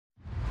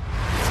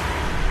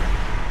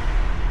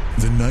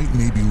The night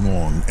may be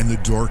long and the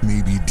dark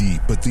may be deep,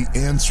 but the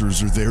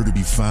answers are there to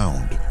be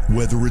found.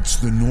 Whether it's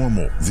the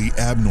normal, the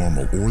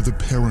abnormal, or the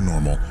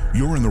paranormal,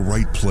 you're in the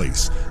right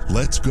place.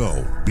 Let's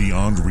go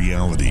beyond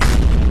reality.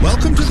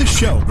 Welcome to the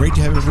show. Great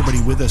to have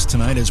everybody with us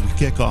tonight as we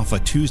kick off a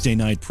Tuesday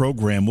night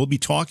program. We'll be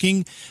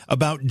talking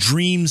about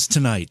dreams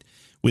tonight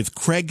with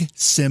Craig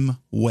Sim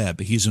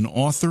Webb. He's an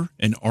author,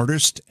 an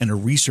artist, and a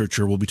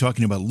researcher. We'll be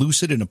talking about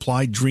lucid and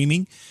applied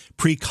dreaming,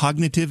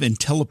 precognitive and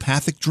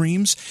telepathic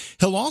dreams.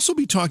 He'll also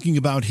be talking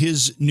about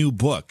his new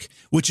book,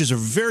 which is a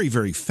very,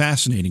 very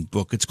fascinating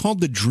book. It's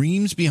called The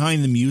Dreams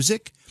Behind the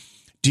Music.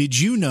 Did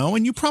you know,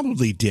 and you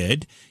probably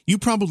did, you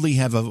probably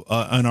have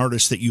an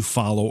artist that you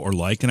follow or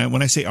like, and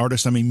when I say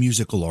artist, I mean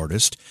musical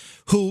artist,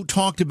 who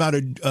talked about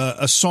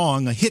a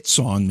song, a hit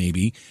song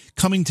maybe,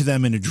 coming to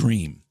them in a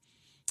dream.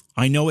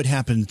 I know it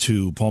happened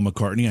to Paul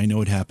McCartney. I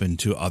know it happened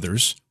to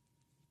others.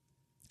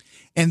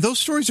 And those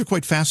stories are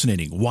quite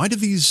fascinating. Why do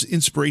these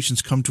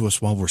inspirations come to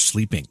us while we're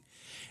sleeping?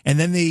 And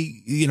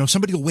then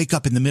somebody will wake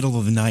up in the middle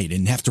of the night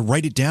and have to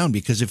write it down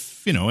because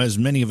if, as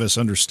many of us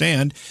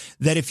understand,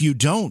 that if you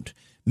don't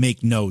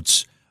make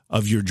notes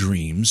of your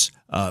dreams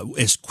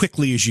as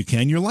quickly as you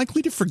can, you're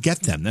likely to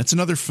forget them. That's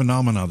another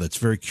phenomenon that's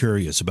very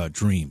curious about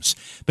dreams.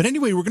 But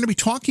anyway, we're going to be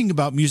talking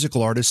about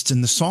musical artists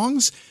and the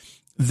songs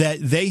that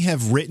they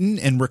have written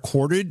and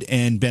recorded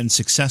and been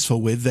successful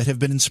with that have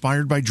been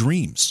inspired by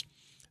dreams.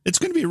 It's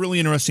going to be a really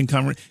interesting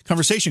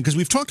conversation because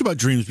we've talked about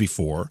dreams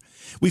before.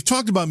 We've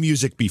talked about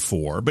music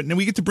before, but now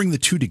we get to bring the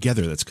two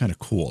together. That's kind of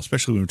cool,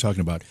 especially when we're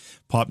talking about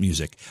pop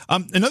music.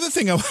 Another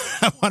thing I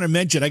want to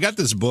mention, I got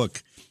this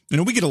book.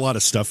 We get a lot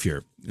of stuff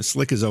here.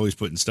 Slick is always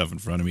putting stuff in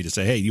front of me to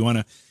say, hey, you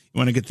want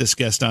to get this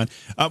guest on?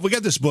 We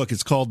got this book.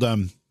 It's called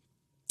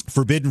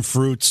Forbidden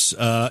Fruits,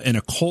 an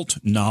occult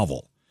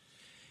novel,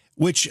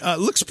 which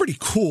looks pretty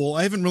cool.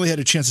 I haven't really had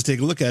a chance to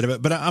take a look at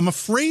it, but I'm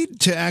afraid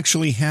to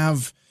actually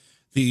have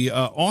the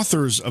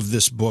authors of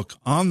this book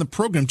on the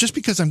program just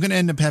because I'm going to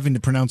end up having to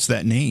pronounce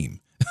that name.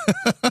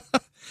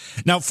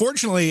 Now,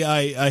 fortunately,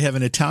 I have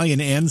an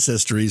Italian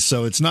ancestry,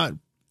 so it's not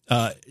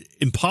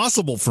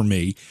impossible for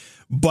me,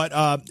 but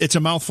it's a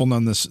mouthful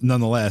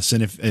nonetheless.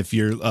 And if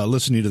you're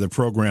listening to the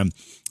program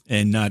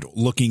and not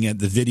looking at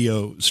the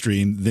video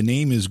stream, the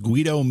name is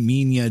Guido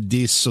Mina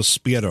di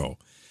Sospiro.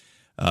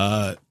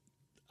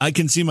 I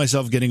can see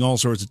myself getting all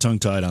sorts of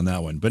tongue-tied on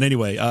that one. But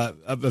anyway, I'll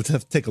have to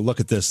take a look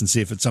at this and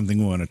see if it's something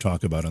we want to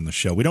talk about on the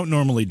show. We don't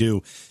normally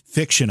do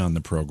fiction on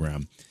the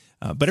program.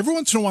 But every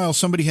once in a while,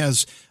 somebody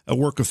has a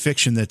work of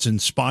fiction that's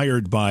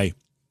inspired by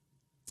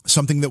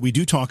something that we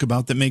do talk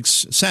about that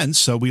makes sense.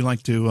 So we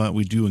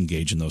do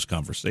engage in those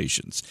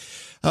conversations.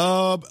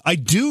 I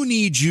do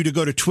need you to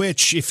go to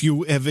Twitch if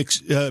you have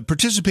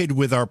participated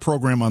with our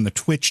program on the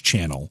Twitch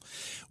channel,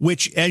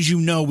 which, as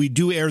you know, we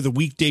do air the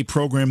weekday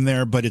program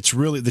there, but it's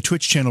really, the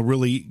Twitch channel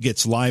really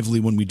gets lively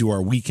when we do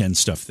our weekend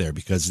stuff there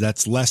because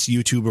that's less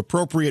YouTube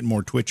appropriate,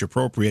 more Twitch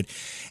appropriate.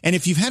 And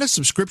if you've had a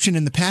subscription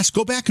in the past,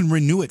 go back and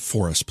renew it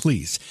for us,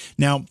 please.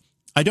 Now,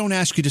 I don't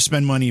ask you to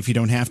spend money if you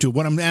don't have to.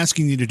 What I'm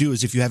asking you to do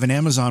is if you have an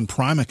Amazon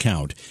Prime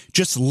account,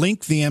 just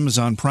link the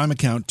Amazon Prime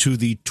account to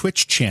the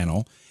Twitch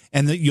channel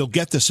and you'll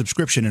get the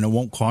subscription and it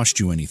won't cost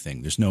you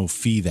anything. There's no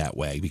fee that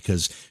way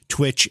because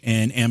Twitch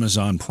and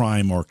Amazon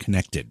Prime are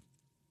connected.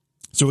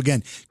 So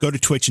again, go to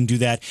Twitch and do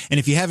that. And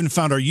if you haven't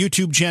found our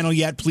YouTube channel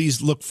yet,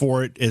 please look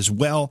for it as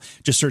well.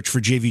 Just search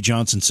for JV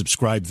Johnson,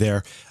 subscribe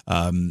there.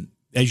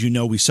 As you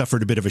know, we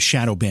suffered a bit of a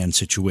shadow ban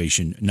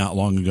situation not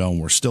long ago, and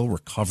we're still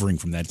recovering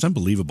from that. It's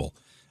unbelievable.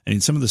 I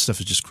mean, some of this stuff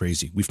is just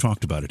crazy. We've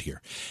talked about it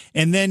here.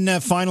 And then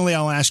finally,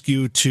 I'll ask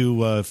you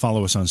to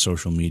follow us on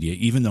social media,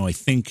 even though I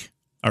think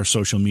our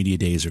social media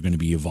days are going to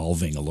be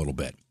evolving a little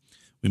bit.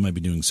 We might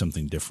be doing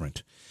something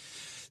different.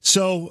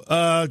 So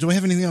do I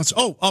have anything else?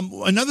 Oh,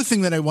 another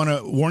thing that I want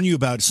to warn you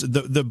about is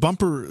the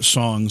bumper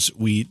songs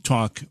we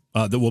talk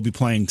that we'll be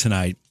playing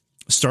tonight,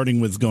 starting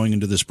with going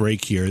into this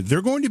break here.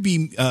 They're going to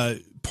be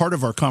part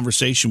of our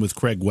conversation with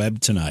Craig Webb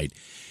tonight.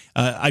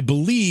 I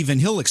believe,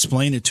 and he'll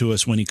explain it to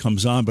us when he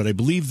comes on, but I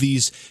believe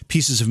these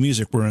pieces of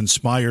music were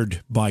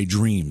inspired by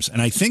dreams. And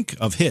I think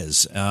of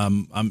his.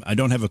 I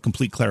don't have a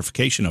complete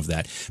clarification of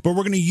that. But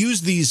we're going to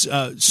use these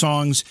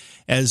songs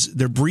as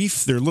they're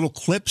brief, they're little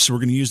clips. We're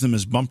going to use them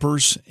as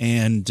bumpers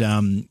and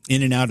in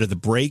and out of the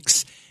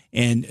breaks.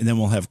 And then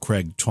we'll have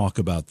Craig talk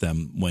about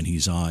them when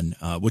he's on,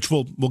 which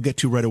we'll get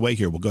to right away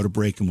here. We'll go to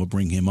break and we'll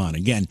bring him on.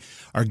 Again,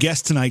 our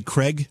guest tonight,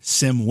 Craig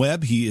Sim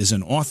Webb. He is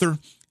an author,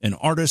 an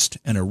artist,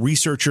 and a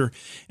researcher.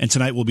 And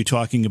tonight we'll be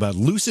talking about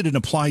lucid and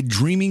applied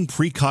dreaming,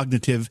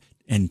 precognitive,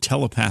 and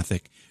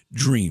telepathic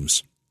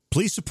dreams.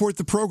 Please support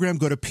the program.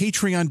 Go to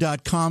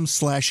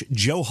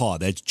patreon.com/Johaw.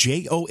 That's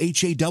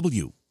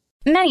JOHAW.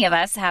 Many of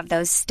us have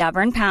those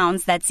stubborn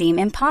pounds that seem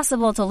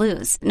impossible to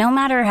lose, no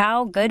matter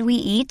how good we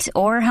eat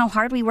or how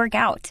hard we work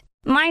out.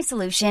 My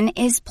solution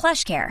is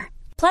PlushCare.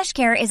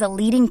 PlushCare is a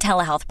leading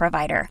telehealth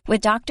provider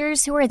with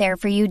doctors who are there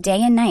for you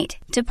day and night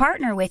to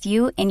partner with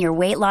you in your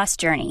weight loss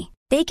journey.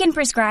 They can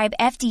prescribe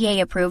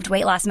FDA-approved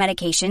weight loss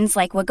medications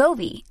like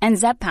Wegovy and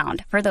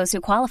Zepbound for those who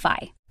qualify.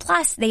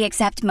 Plus, they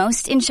accept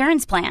most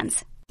insurance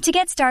plans. To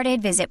get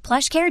started, visit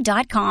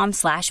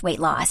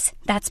plushcare.com/weightloss.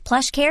 That's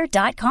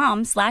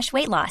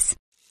plushcare.com/weightloss.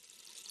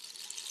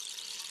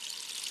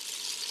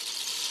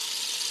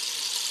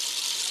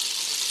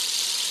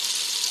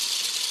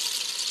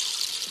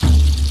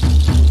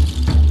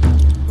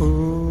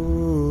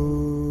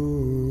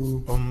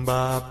 Ooh,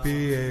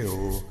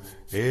 Mbappé-o,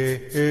 eh,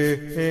 eh,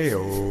 eh,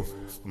 oh,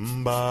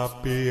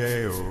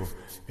 Mbappé-o,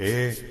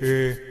 eh,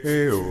 eh,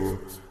 eh, oh,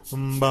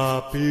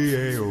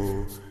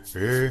 Mbappé-o,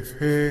 eh,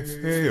 eh,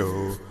 eh,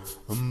 oh,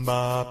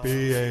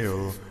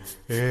 Mbappé-o,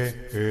 eh,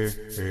 eh,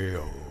 eh,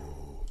 oh.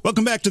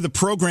 Welcome back to the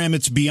program.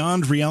 It's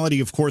Beyond Reality.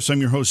 Of course,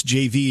 I'm your host,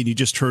 JV, and you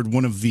just heard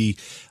one of the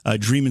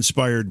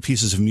dream-inspired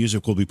pieces of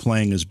music we'll be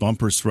playing as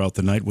bumpers throughout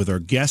the night with our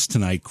guest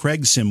tonight.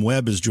 Craig Sim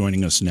Webb is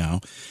joining us now.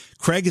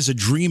 Craig is a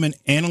dream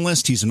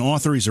analyst. He's an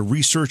author. He's a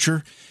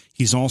researcher.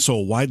 He's also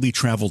a widely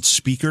traveled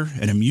speaker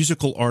and a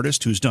musical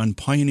artist who's done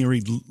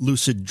pioneering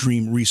lucid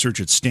dream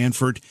research at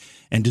Stanford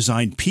and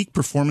designed peak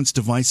performance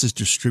devices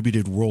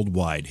distributed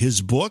worldwide.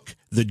 His book,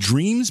 The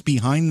Dreams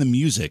Behind the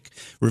Music,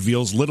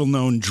 reveals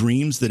little-known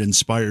dreams that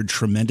inspired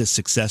tremendous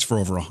success for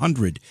over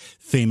 100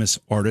 famous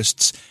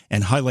artists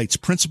and highlights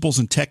principles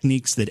and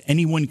techniques that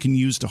anyone can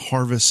use to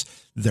harvest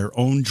their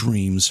own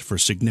dreams for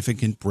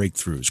significant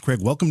breakthroughs.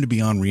 Craig, welcome to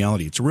Beyond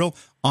Reality. It's a real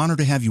honor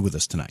to have you with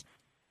us tonight.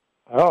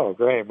 Oh,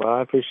 great. Well,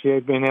 I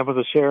appreciate being able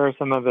to share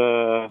some of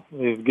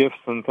these gifts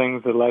and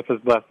things that life has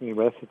blessed me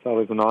with. It's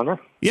always an honor.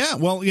 Yeah,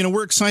 well,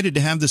 we're excited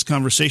to have this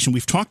conversation.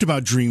 We've talked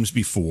about dreams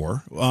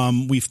before.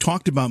 We've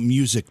talked about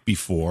music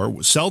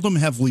before. Seldom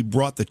have we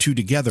brought the two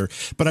together,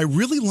 but I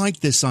really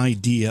like this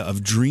idea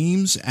of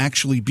dreams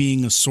actually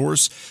being a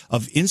source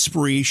of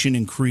inspiration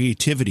and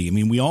creativity. I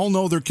mean, we all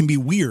know there can be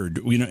weird,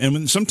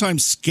 and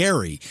sometimes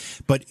scary,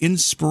 but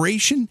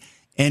inspiration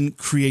and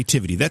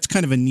creativity. That's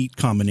kind of a neat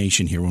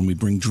combination here when we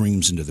bring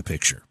dreams into the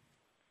picture.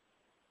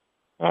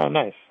 Oh,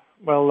 nice.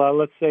 Well,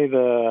 let's say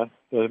the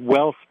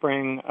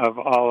wellspring of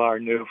all our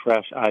new,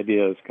 fresh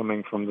ideas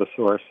coming from the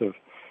source of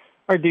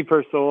our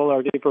deeper soul,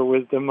 our deeper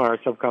wisdom, our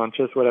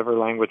subconscious, whatever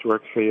language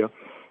works for you.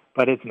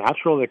 But it's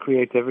natural that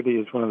creativity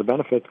is one of the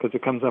benefits because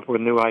it comes up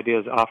with new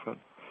ideas often.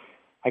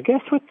 I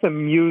guess with the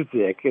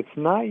music, it's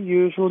not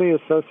usually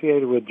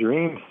associated with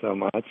dreams so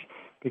much,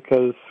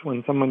 because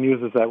when someone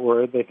uses that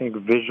word, they think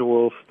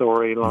visual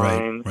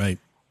storyline, right.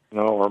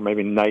 Or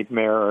maybe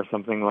nightmare or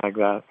something like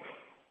that.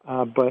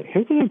 But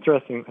here's an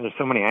interesting. There's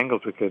so many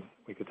angles we could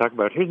talk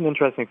about. Here's an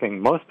interesting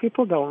thing. Most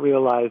people don't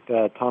realize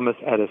that Thomas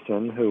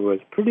Edison, who was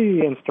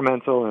pretty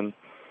instrumental in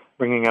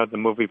bringing out the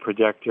movie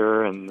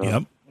projector, and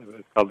it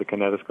was called the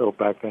kinetoscope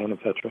back then,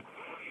 etc.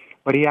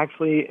 But he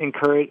actually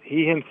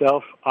he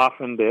himself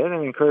often did,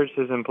 and encouraged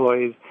his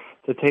employees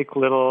to take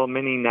little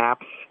mini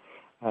naps.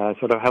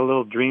 Sort of have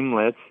little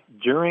dreamlets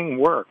during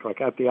work,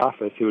 like at the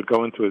office. He would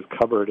go into his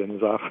cupboard in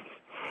his office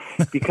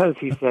because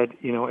he said,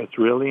 it's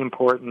really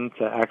important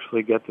to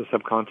actually get the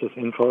subconscious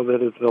info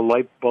that is the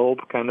light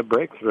bulb kind of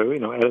breakthrough,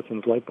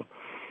 Edison's light bulb,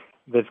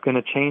 that's going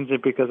to change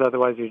it, because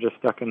otherwise you're just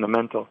stuck in the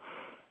mental.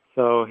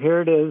 So here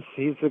it is.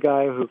 He's the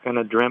guy who kind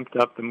of dreamt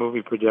up the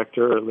movie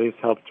projector, or at least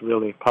helped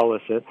really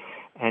polish it,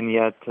 and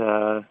yet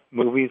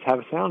movies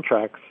have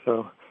soundtracks,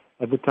 so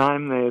at the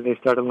time, they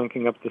started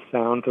linking up the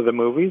sound to the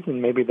movies,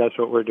 and maybe that's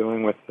what we're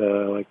doing with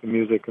the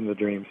music and the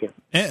dreams here.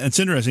 Yeah, it's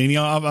interesting.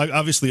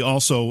 Obviously,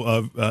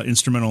 also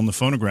instrumental in the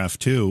phonograph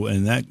too,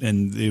 and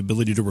the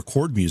ability to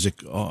record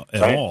music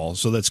at all.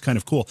 So that's kind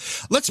of cool.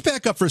 Let's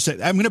back up for a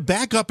second. I'm going to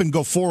back up and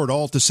go forward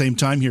all at the same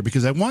time here,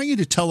 because I want you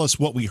to tell us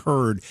what we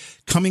heard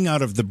coming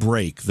out of the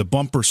break, the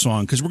bumper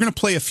song, because we're going to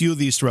play a few of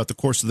these throughout the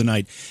course of the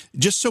night,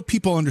 just so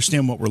people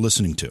understand what we're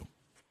listening to.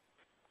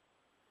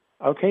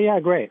 Okay, yeah,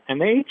 great. And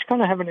they each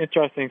kind of have an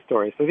interesting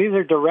story. So these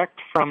are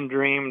direct from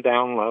dream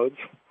downloads.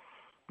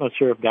 Not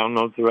sure if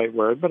download's the right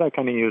word, but I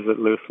kind of use it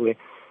loosely.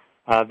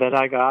 That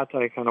I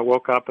kind of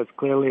woke up as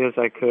clearly as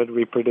I could,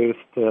 reproduced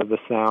the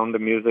sound, the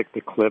music,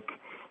 the clip.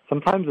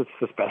 Sometimes it's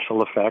the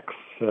special effects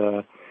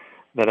that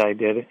I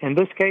did. In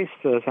this case,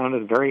 the sound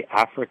is very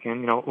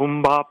African,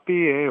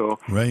 Mbappé-o.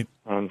 Right.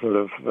 And sort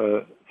of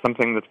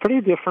something that's pretty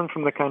different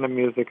from the kind of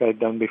music I'd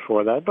done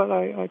before that, but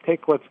I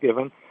take what's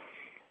given.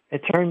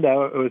 It turned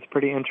out it was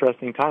pretty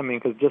interesting timing,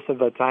 because just at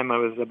that time I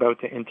was about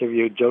to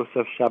interview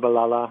Joseph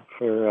Shabalala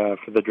for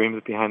The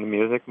Dreams Behind the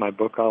Music, my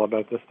book all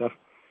about this stuff.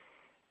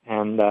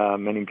 And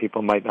many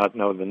people might not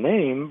know the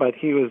name, but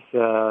he was,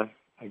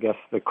 I guess,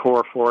 the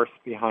core force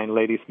behind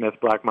Ladysmith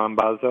Black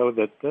Mambazo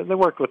that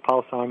worked with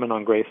Paul Simon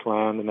on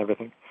Graceland and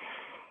everything.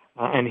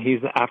 And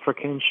he's an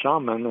African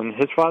shaman, and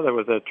his father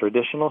was a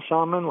traditional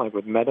shaman, like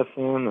with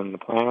medicine and the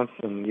plants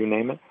and you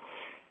name it.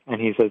 And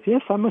he says,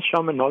 yes, I'm a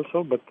shaman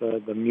also, but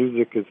the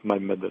music is my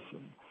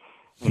medicine.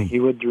 And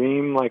he would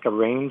dream like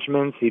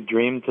arrangements. He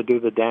dreamed to do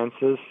the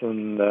dances,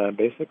 and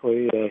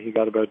basically he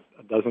got about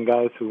a dozen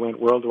guys who went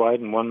worldwide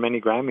and won many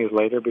Grammys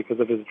later because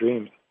of his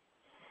dreams.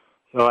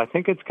 So I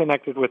think it's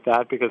connected with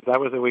that, because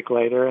that was a week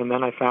later. And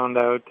then I found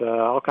out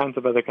all kinds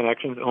of other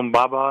connections.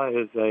 Umbaba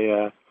is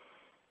the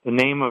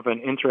name of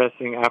an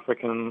interesting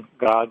African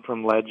god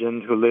from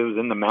legend who lives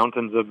in the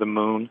mountains of the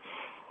moon.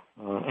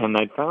 And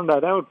I found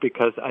that out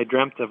because I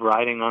dreamt of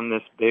riding on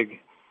this big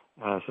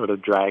sort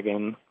of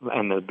dragon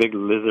and the big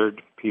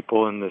lizard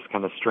people in this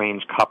kind of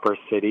strange copper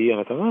city. And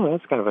I thought, oh,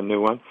 that's kind of a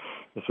new one.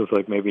 This was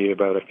like maybe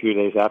about a few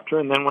days after.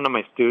 And then one of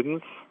my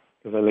students,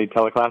 because I lead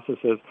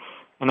teleclasses, says,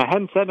 and I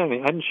hadn't said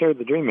anything, I hadn't shared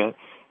the dream yet,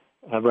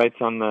 writes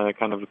on the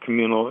kind of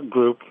communal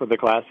group for the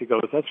class, he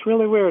goes, that's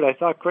really weird. I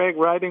saw Craig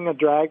riding a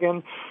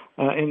dragon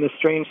in this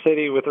strange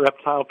city with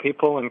reptile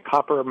people and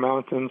copper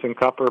mountains and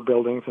copper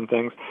buildings and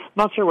things.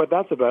 Not sure what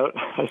that's about.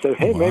 I said,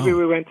 hey, maybe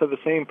we went to the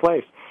same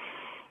place.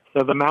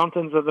 So the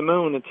Mountains of the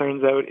Moon, it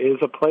turns out, is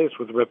a place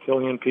with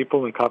reptilian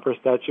people and copper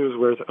statues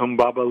where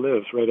Umbaba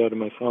lives, right out of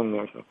my song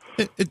there. So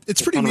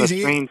it's pretty kind amazing.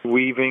 Of a strange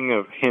weaving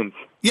of hints.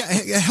 Yeah,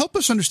 help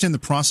us understand the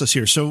process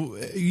here. So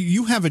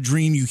you have a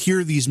dream, you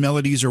hear these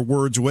melodies or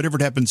words or whatever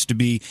it happens to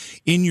be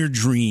in your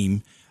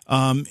dream,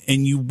 and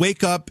you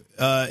wake up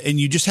and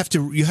you just have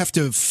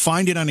to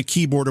find it on a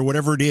keyboard or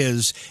whatever it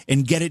is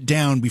and get it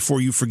down before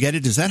you forget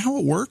it. Is that how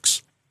it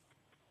works?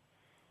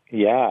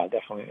 Yeah,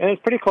 definitely. And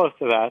it's pretty close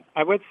to that.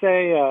 I would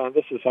say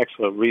this is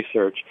actual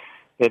research,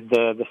 that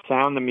the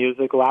sound, the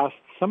music lasts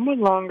somewhat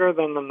longer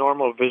than the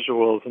normal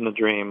visuals in the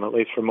dream, at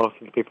least for most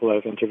of the people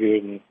I've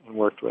interviewed and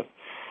worked with.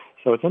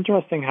 So it's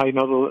interesting how,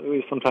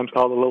 we sometimes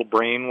call it a little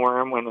brain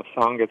worm when a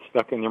song gets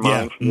stuck in your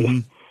mind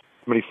from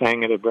somebody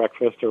sang it at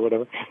breakfast or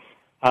whatever.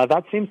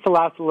 That seems to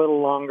last a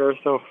little longer,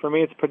 so for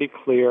me it's pretty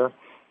clear.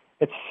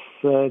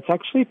 It's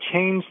actually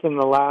changed in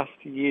the last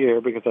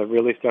year because I've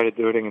really started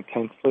doing it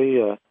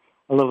intensely.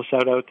 A little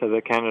shout-out to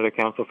the Canada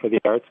Council for the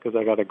Arts because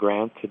I got a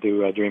grant to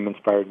do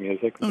dream-inspired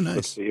music. Oh,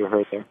 nice. You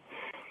heard there.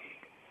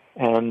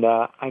 And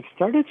I've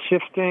started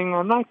shifting.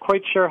 I'm not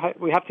quite sure how,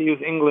 we have to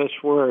use English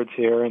words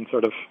here and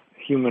sort of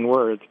human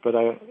words, but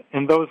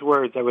in those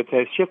words, I would say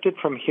I've shifted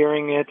from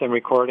hearing it and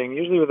recording,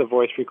 usually with a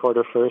voice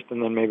recorder first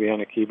and then maybe on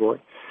a keyboard,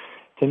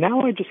 to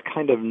now I just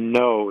kind of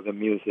know the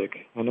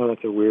music. I know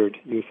that's a weird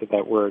use of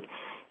that word,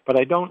 but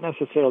I don't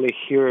necessarily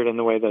hear it in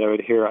the way that I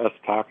would hear us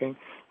talking.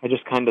 I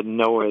just kind of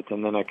know it,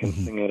 and then I can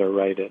sing it or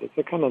write it. It's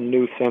a kind of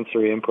new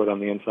sensory input on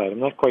the inside. I'm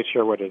not quite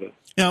sure what it is.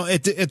 Now,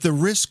 at the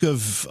risk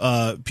of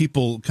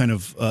people kind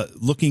of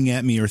looking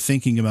at me or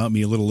thinking about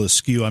me a little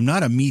askew, I'm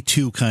not a Me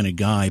Too kind of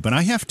guy, but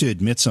I have to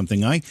admit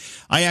something. I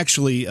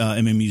actually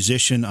am a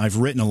musician. I've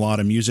written a lot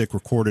of music,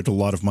 recorded a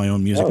lot of my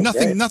own music.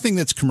 Nothing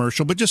that's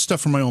commercial, but just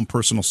stuff for my own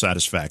personal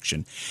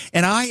satisfaction.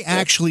 And I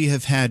actually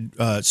have had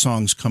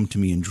songs come to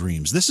me in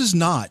dreams. This is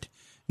not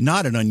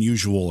an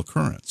unusual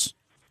occurrence.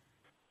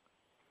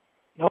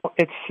 No,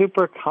 it's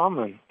super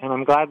common, and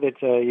I'm glad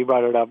that you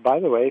brought it up. By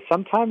the way,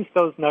 sometimes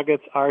those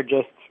nuggets are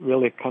just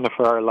really kind of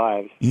for our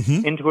lives.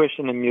 Mm-hmm.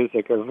 Intuition and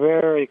music are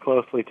very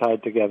closely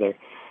tied together.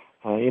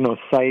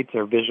 Sight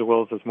or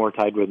visuals is more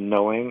tied with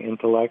knowing,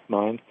 intellect,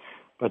 mind,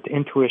 but the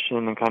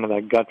intuition and kind of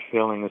that gut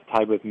feeling is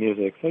tied with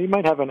music. So you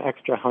might have an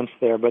extra hunch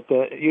there, but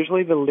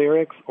usually the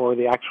lyrics or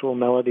the actual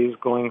melodies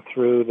going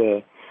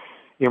through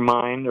your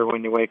mind or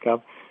when you wake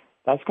up,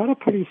 that's got a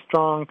pretty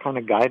strong kind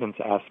of guidance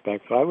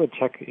aspect. So I would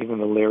check even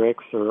the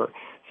lyrics, or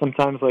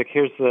sometimes like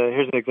here's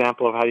an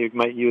example of how you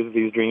might use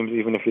these dreams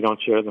even if you don't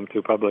share them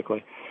too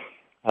publicly.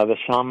 The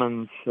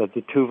shamans, the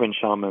Tuvan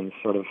shamans,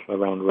 sort of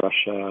around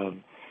Russia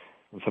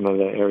and some of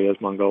the areas,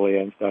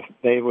 Mongolia and stuff,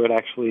 they would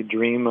actually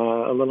dream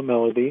a little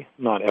melody.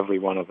 Not every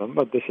one of them,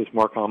 but this is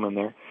more common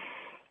there.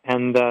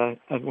 And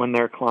when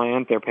their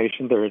client, their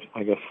patient, their,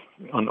 I guess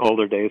on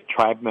older days,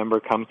 tribe member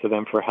comes to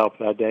them for help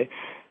that day,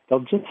 they'll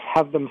just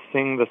have them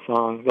sing the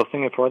song. They'll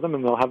sing it for them,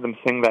 and they'll have them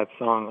sing that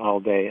song all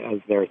day as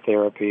their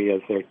therapy,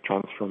 as their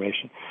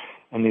transformation.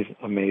 And these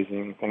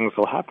amazing things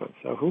will happen.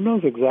 So who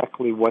knows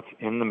exactly what's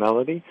in the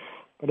melody,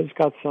 but it's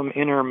got some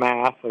inner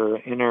math or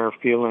inner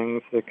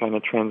feelings that kind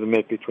of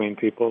transmit between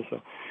people.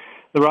 So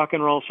the rock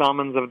and roll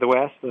shamans of the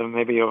West,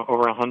 maybe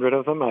over 100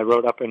 of them, I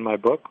wrote up in my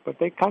book, but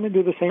they kind of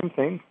do the same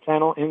thing,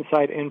 channel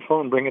inside info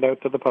and bring it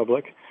out to the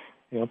public.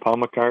 Paul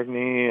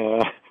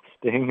McCartney,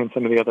 Sting, and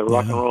some of the other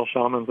rock and roll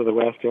shamans of the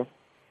West here.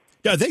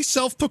 Yeah, are they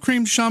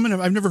self-proclaimed shaman?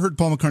 I've never heard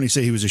Paul McCartney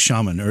say he was a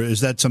shaman, or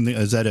is that something?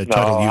 Is that a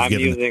title you've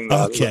given? No,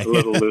 I'm using that a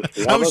little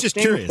loosely. I was just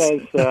Sting curious.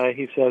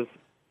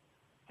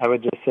 I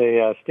would just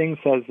say, Sting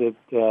says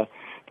that,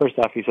 first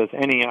off, he says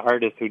any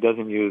artist who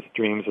doesn't use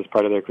dreams as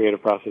part of their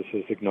creative process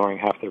is ignoring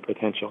half their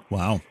potential.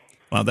 Wow,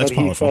 that's but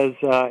powerful.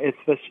 He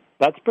says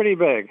that's pretty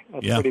big.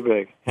 That's pretty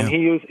big. And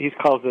he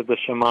calls it the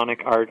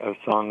shamanic art of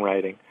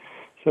songwriting.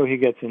 So he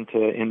gets into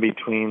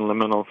in-between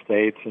liminal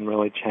states and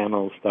really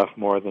channels stuff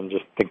more than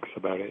just thinks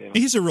about it.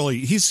 He's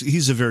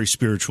a very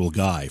spiritual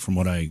guy, from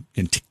what I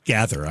can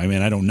gather. I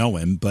mean, I don't know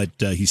him, but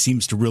he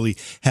seems to really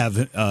have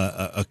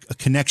a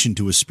connection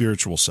to his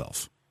spiritual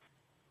self.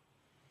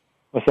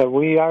 So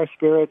we are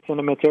spirits in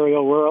a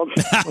material world.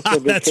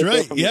 That's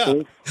right.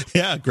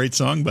 Yeah. Great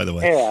song, by the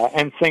way. Yeah,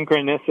 and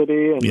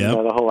synchronicity and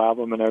the whole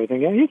album and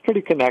everything. Yeah, he's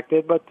pretty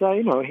connected, but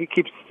he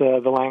keeps the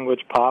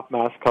language pop,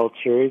 mass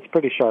culture. He's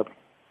pretty sharp.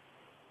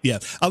 Yeah.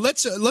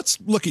 Let's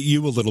look at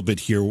you a little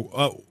bit here.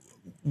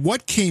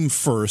 What came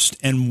first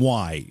and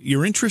why?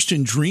 Your interest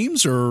in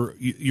dreams or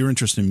your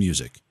interest in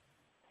music?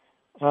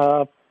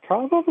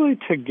 Probably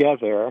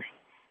together.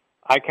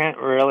 I can't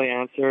really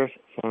answer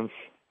since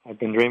I've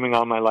been dreaming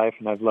all my life,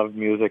 and I've loved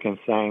music and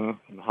sang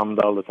and hummed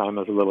all the time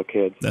as a little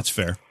kid. That's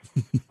fair.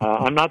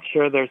 I'm not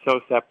sure they're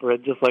so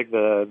separate, just like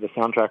the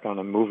soundtrack on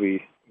a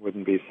movie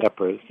wouldn't be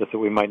separate. It's just that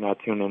we might not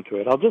tune into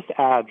it. I'll just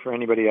add for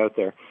anybody out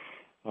there,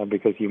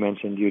 because you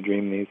mentioned You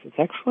Dream These, it's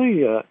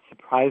actually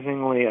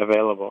surprisingly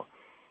available.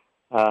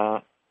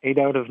 8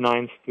 out of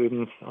 9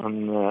 students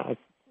on,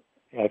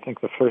 I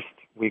think the first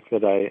week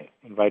that I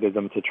invited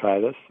them to try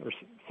this, or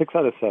 6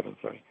 out of 7,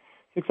 sorry.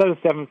 6 out of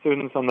 7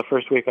 students on the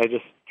first week I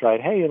just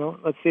tried, hey,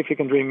 let's see if you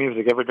can dream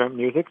music. Ever dreamt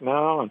music?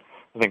 No. And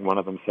I think one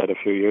of them said a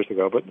few years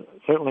ago, but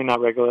certainly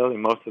not regularly.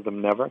 Most of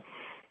them never.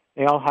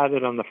 They all had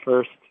it on the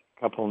first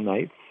couple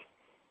nights,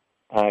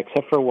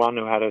 except for one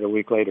who had it a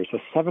week later. So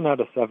 7 out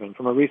of 7.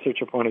 From a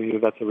researcher point of view,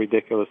 that's a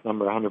ridiculous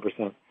number,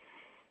 100%.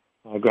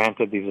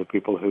 Granted, these are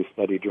people who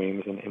study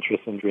dreams and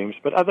interest in dreams,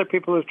 but other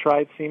people who've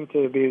tried seem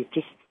to be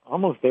just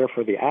almost there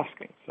for the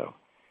asking. So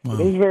It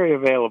is very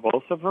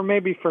available. So for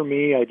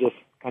me, I just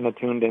kind of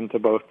tuned into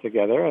both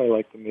together. I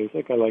like the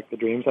music. I like the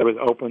dreams. I was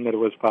open that it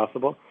was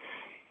possible.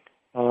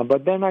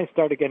 But then I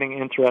started getting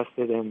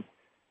interested in,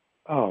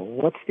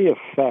 what's the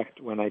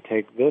effect when I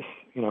take this,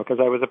 because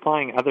I was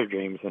applying other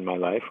dreams in my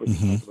life, which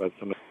is about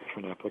some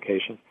different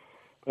applications.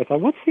 But I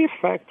thought, what's the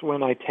effect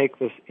when I take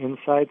this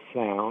inside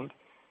sound,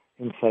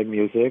 inside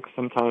music,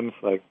 sometimes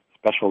like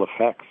special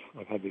effects.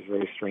 I've had these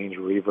very strange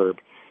reverb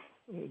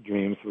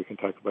dreams we can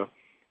talk about.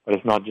 But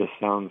it's not just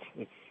sounds,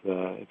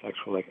 it's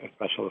actually like a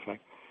special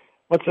effect.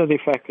 What's the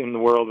effect in the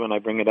world when I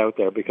bring it out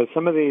there? Because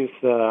some of these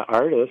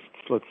artists,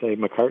 let's say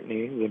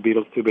McCartney, the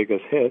Beatles' 2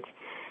 biggest hits,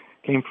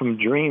 came from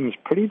dreams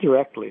pretty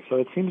directly. So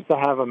it seems to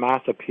have a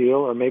mass appeal,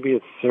 or maybe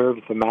it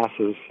serves the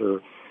masses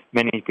or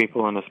many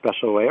people in a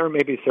special way, or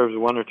maybe serves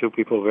 1 or 2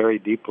 people very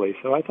deeply.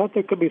 So I thought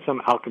there could be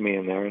some alchemy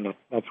in there, and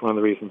that's one of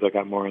the reasons I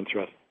got more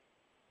interested.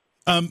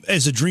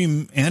 As a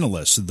dream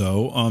analyst,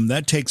 though,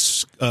 that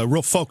takes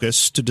real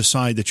focus to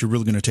decide that you're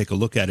really going to take a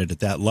look at it at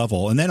that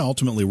level, and then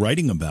ultimately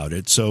writing about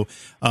it. So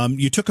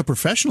you took a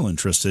professional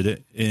interest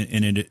in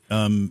it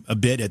a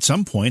bit at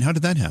some point. How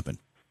did that happen?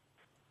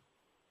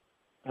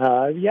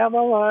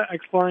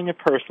 Exploring it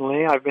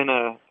personally. I've been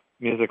a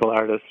musical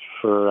artist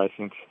for, I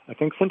think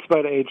since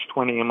about age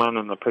 21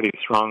 in a pretty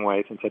strong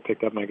way, since I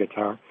picked up my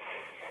guitar.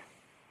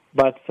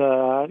 But,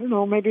 I don't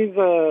know, maybe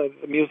the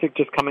music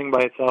just coming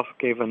by itself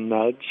gave a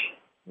nudge.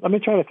 Let me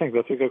try to think.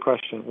 That's a good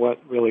question. What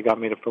really got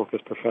me to focus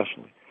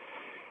professionally?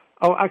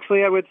 Oh,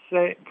 actually, I would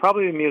say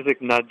probably the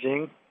music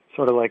nudging,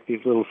 sort of like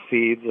these little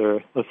seeds,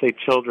 or let's say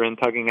children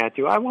tugging at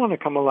you. I want to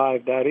come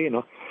alive, Daddy,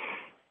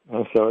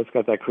 So it's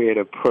got that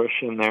creative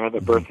push in there, the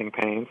birthing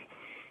pains.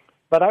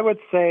 But I would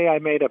say I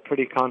made a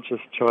pretty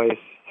conscious choice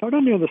sort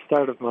of near the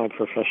start of my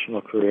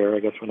professional career, I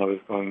guess when I was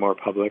going more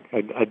public.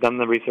 I'd done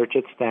the research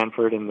at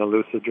Stanford in the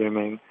lucid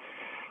dreaming,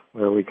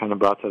 where we kind of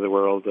brought to the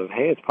world of,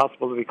 hey, it's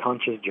possible to be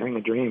conscious during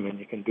a dream and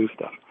you can do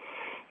stuff.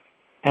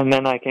 And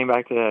then I came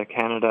back to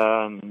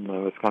Canada and I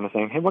was kind of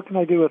saying, hey, what can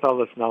I do with all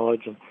this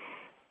knowledge? And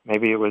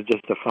maybe it was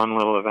just a fun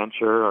little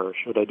adventure, or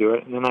should I do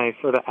it? And then I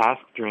sort of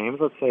asked dreams,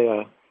 let's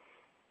say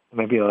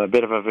maybe a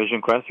bit of a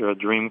vision quest or a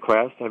dream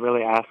quest. I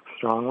really asked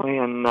strongly,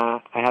 and I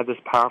had this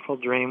powerful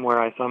dream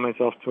where I saw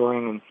myself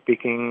touring and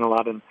speaking a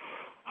lot in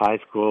high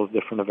schools,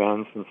 different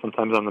events, and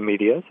sometimes on the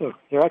media. So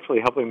you're actually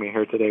helping me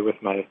here today with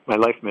my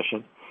life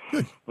mission,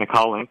 my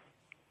calling.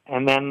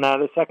 And then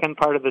the second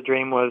part of the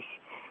dream was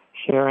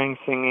sharing,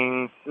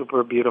 singing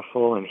super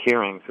beautiful, and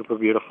hearing super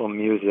beautiful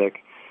music.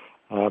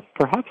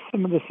 Perhaps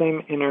some of the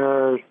same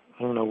inner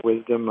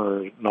wisdom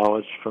or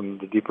knowledge from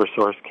the deeper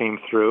source came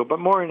through, but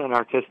more in an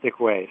artistic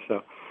way.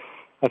 So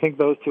I think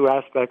those 2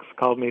 aspects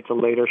called me to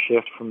later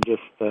shift from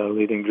just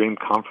leading dream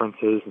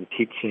conferences and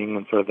teaching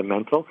and sort of the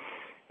mental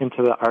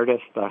into the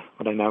artist,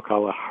 what I now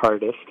call a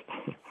heartist.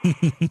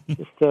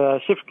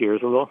 Just shift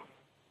gears a little.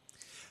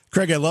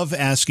 Craig, I love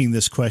asking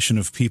this question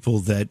of people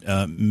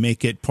that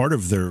make it part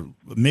of their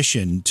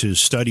mission to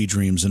study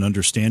dreams and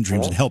understand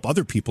dreams and help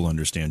other people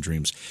understand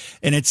dreams.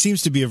 And it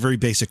seems to be a very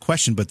basic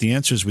question, but the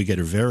answers we get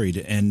are varied.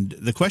 And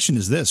the question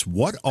is this: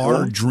 what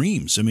are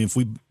dreams? I mean, if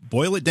we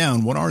boil it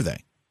down, what are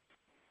they?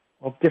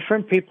 Well,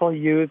 different people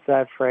use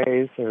that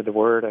phrase, or the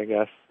word, I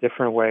guess,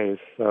 different ways.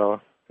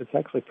 So it's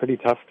actually pretty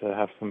tough to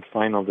have some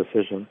final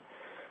decision.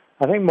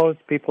 I think most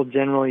people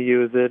generally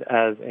use it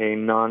as a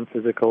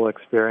non-physical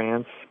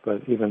experience,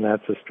 but even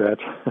that's a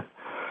stretch.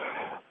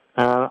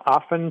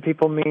 Often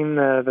people mean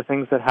the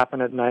things that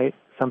happen at night.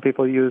 Some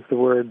people use the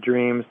word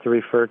dreams to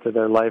refer to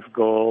their life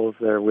goals,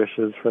 their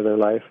wishes for their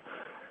life.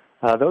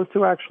 Those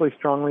 2 are actually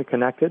strongly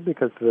connected,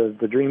 because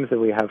the dreams that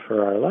we have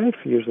for our life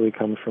usually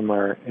come from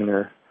our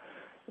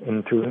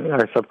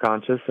our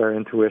subconscious, our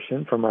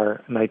intuition, from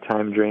our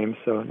nighttime dreams.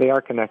 So they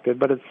are connected,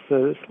 but it's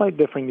a slight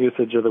different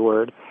usage of the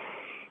word.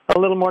 A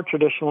little more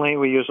traditionally,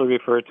 we usually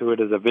refer to it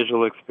as a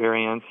visual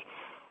experience,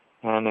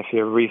 and if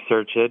you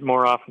research it,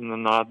 more often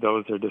than not,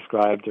 those are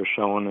described or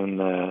shown in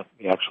the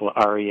actual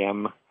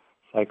REM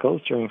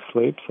cycles during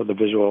sleep, so the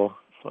visual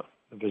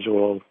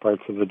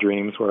parts of the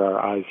dreams where our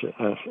eyes,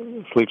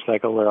 sleep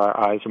cycle where our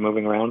eyes are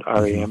moving around,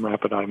 REM,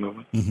 rapid eye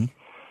movement. Mm-hmm.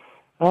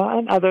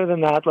 And other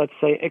than that, let's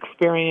say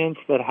experience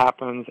that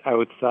happens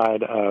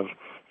outside of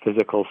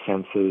physical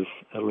senses,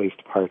 at least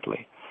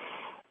partly.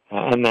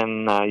 And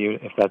then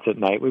if that's at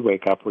night, we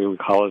wake up, we would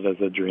call it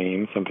as a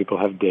dream. Some people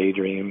have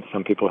daydreams.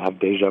 Some people have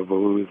déjà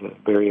vus,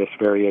 various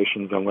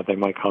variations on what they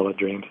might call a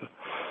dream. So,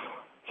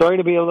 sorry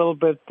to be a little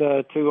bit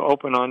too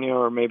open on you,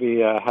 or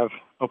maybe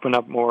open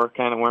up more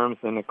can of worms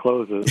than it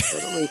closes,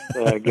 but at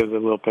least gives a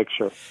little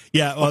picture.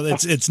 Yeah, well,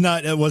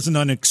 it wasn't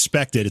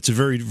unexpected. It's a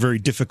very, very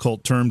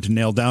difficult term to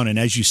nail down, and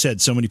as you said,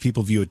 so many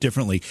people view it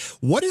differently.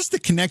 What is the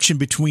connection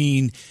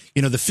between,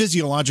 the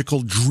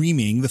physiological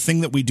dreaming, the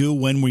thing that we do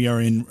when we are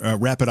in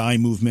rapid eye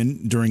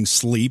movement during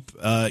sleep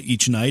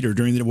each night, or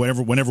during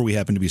whenever we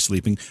happen to be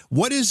sleeping?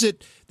 What is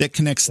it that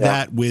connects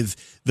that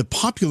with the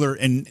popular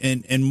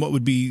and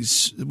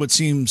what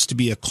seems to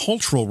be a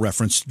cultural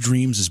reference to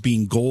dreams as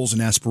being goals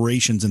and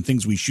aspirations and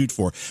things we shoot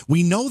for?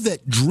 We know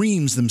that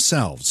dreams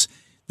themselves,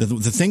 the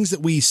things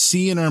that we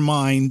see in our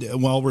mind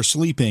while we're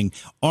sleeping,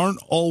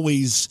 aren't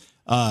always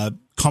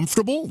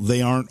comfortable.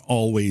 They aren't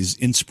always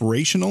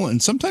inspirational,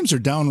 and sometimes they're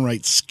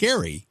downright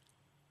scary.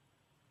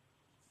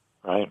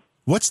 Right.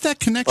 What's that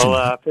connection?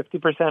 Well,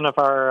 50% of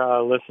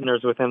our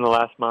listeners within the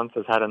last month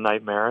has had a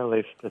nightmare. At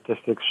least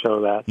statistics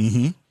show that.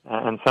 Mm-hmm.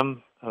 And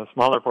a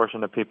smaller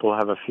portion of people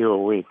have a few a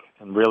week,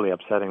 and really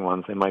upsetting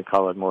ones. They might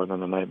call it more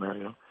than a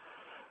nightmare,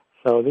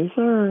 So these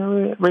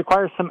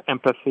require some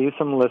empathy,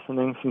 some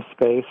listening, some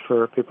space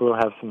for people who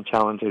have some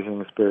challenges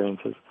and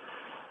experiences.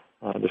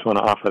 I just want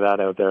to offer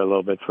that out there a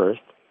little bit first,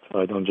 so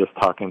I don't just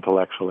talk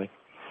intellectually.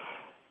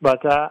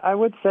 But I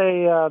would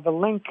say the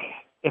link,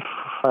 if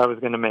I was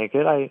going to make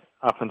it, I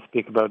often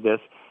speak about this,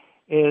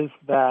 is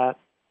that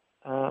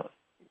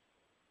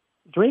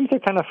dreams are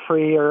kind of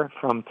freer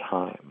from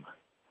time.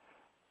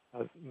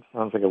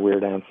 Sounds like a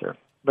weird answer.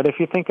 But if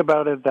you think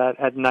about it, that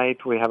at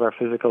night we have our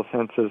physical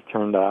senses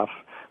turned off,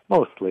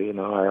 mostly,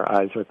 our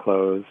eyes are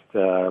closed,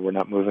 we're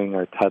not moving,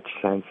 our touch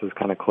sense is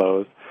kind of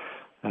closed.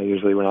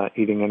 Usually we're not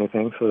eating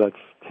anything, so that's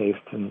taste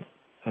and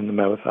the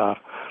mouth off.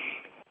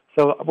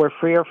 So we're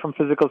freer from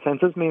physical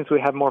senses, means we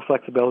have more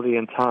flexibility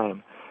in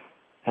time.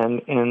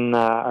 And in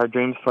our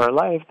dreams for our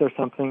life, there's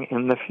something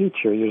in the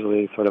future,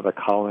 usually sort of a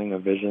calling, a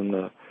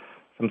vision,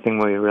 something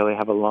we really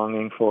have a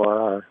longing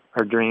for,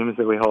 our dreams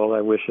that we hold,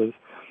 our wishes.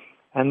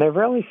 And they're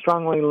really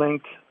strongly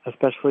linked,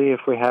 especially if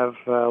we have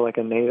like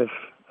a Native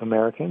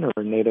American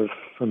or native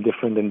from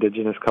different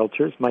indigenous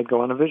cultures might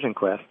go on a vision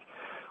quest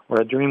or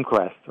a dream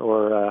quest,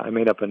 or I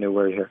made up a new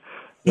word here.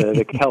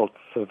 The Celts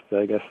of,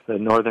 the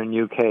northern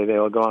UK, they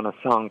will go on a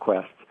song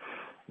quest.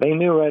 They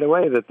knew right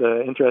away that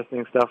the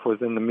interesting stuff was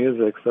in the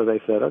music, so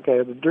they said, okay,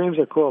 the dreams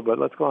are cool, but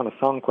let's go on a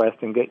song quest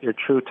and get your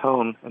true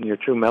tone and your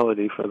true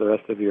melody for the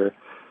rest of your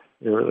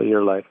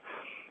life.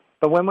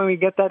 But when we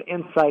get that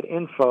inside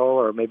info,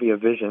 or maybe a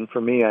vision, for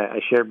me,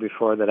 I shared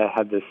before that I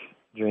had this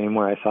dream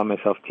where I saw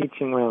myself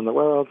teaching around the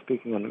world,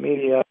 speaking on the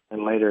media,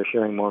 and later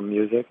sharing more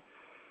music.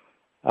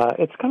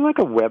 It's kind of like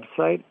a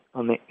website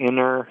on the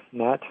inner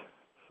net,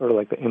 sort of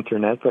like the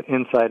internet, but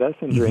inside us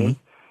in dreams.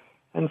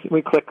 And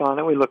we click on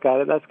it, we look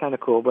at it, that's kind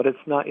of cool, but it's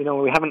not,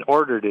 we haven't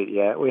ordered it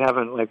yet. We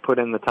haven't put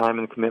in the time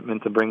and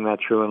commitment to bring that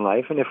true in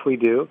life. And if we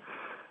do,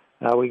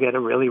 we get a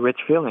really rich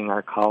feeling.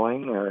 Our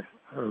calling, or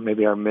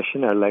maybe our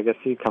mission, our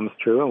legacy comes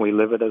true, and we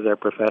live it as our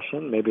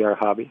profession, maybe our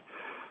hobby.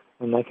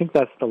 And I think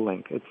that's the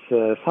link.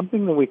 It's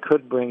something that we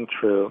could bring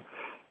true.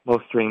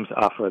 Most dreams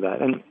offer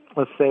that. And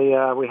let's say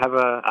we have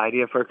an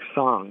idea for a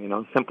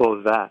song, simple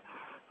as that.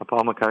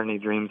 Paul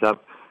McCartney dreams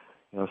up,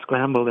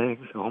 scrambled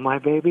eggs, oh my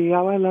baby,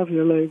 how I love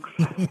your legs.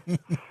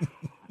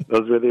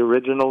 Those were the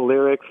original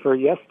lyrics for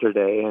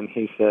Yesterday, and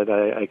he said,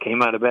 I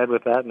came out of bed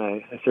with that, and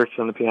I searched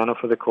on the piano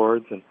for the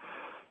chords, and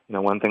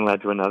one thing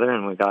led to another,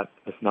 and we got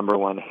this number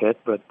one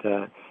hit, but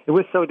it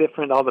was so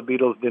different, all the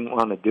Beatles didn't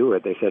want to do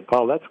it. They said,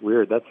 Paul, that's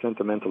weird, that's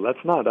sentimental,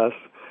 that's not us,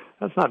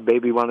 that's not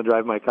baby want to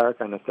drive my car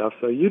kind of stuff,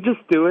 so you just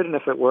do it, and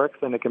if it works,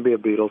 then it can be a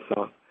Beatles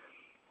song.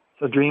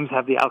 So dreams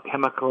have the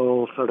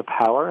alchemical sort of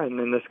power, and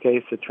in this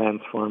case, it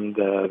transformed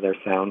their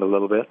sound a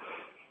little bit.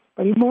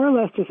 But he more or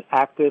less just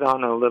acted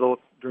on a little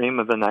dream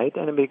of the night,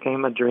 and it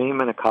became a dream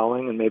and a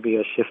calling and maybe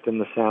a shift in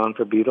the sound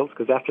for Beatles,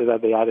 because after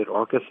that they added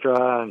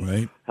orchestra and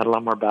had a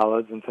lot more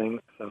ballads and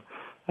things. So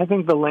I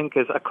think the link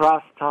is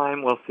across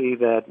time. We'll see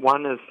that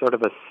one is sort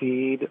of a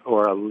seed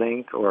or a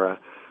link or a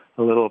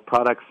little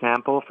product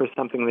sample for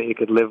something that you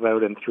could live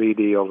out in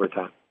 3D over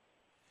time.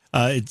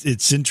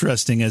 It's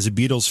interesting. As a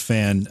Beatles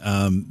fan,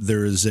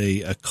 there is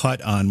a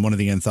cut on one of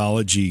the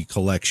anthology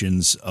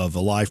collections of a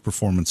live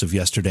performance of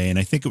Yesterday, and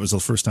I think it was the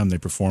first time they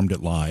performed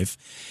it live.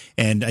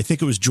 And I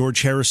think it was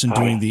George Harrison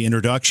doing the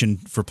introduction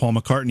for Paul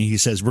McCartney. He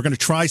says, we're going to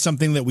try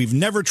something that we've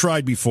never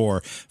tried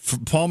before. For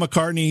Paul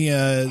McCartney,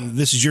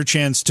 this is your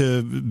chance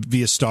to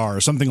be a star,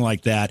 or something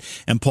like that.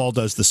 And Paul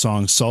does the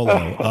song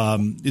solo.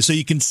 So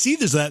you can see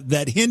there's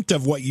that hint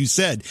of what you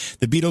said.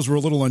 The Beatles were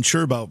a little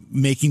unsure about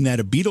making that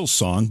a Beatles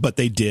song, but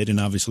they did. And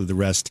obviously the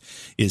rest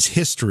is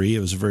history. It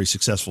was a very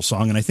successful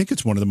song, and I think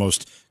it's one of the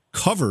most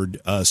covered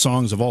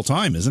songs of all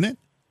time, isn't it?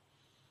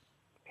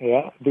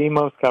 Yeah, the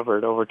most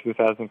covered, over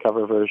 2,000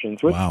 cover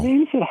versions, which Wow.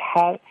 means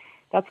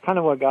that's kind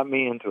of what got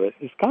me into it.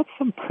 It's got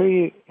some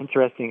pretty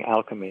interesting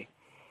alchemy.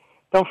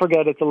 Don't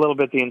forget, it's a little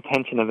bit the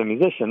intention of the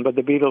musician, but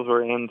the Beatles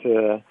were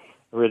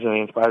originally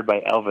inspired by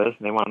Elvis,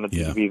 and they wanted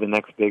it to be the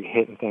next big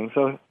hit and thing.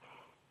 So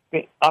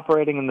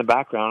operating in the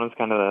background is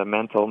kind of a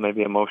mental,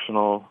 maybe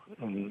emotional,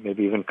 and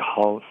maybe even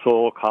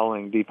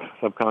soul-calling, deep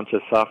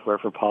subconscious software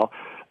for Paul.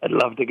 I'd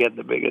love to get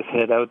the biggest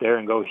hit out there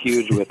and go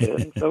huge with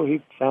it. And so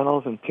he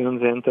channels and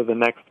tunes into the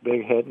next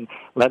big hit. And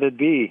Let It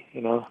Be,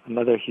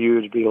 another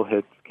huge Beatle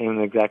hit came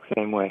the exact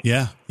same way.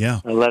 Yeah.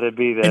 Let It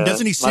Be. And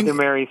doesn't he sing? Mother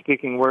Mary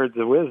speaking words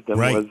of wisdom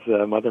was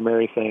Mother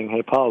Mary saying,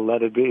 "Hey, Paul,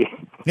 let it be."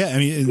 Yeah, I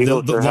mean,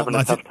 Beatles are having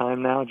a tough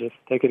time now. Just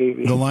take it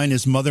easy. The line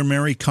is, "Mother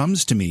Mary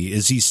comes to me."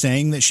 Is he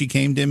saying that she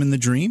came to him in the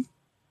dream?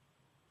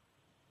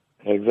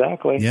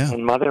 Exactly. Yeah.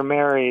 And Mother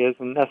Mary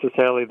isn't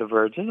necessarily the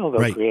Virgin,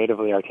 although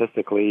creatively,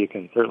 artistically, you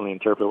can certainly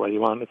interpret what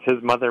you want. It's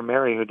his Mother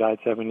Mary who died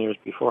 7 years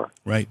before.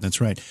 Right, that's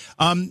right.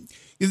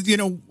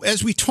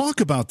 As we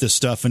talk about this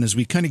stuff and as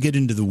we kind of get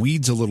into the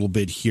weeds a little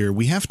bit here,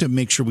 we have to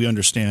make sure we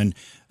understand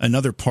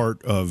another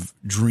part of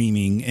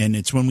dreaming, and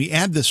it's when we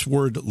add this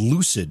word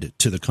lucid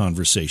to the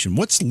conversation.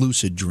 What's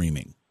lucid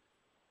dreaming?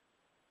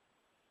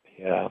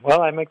 Yeah,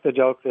 well, I make the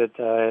joke that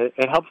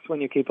it helps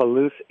when you keep a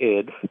loose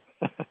id.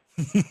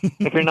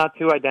 If you're not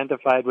too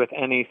identified with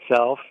any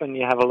self and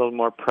you have a little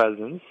more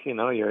presence,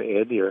 your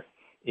id, your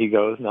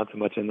ego is not so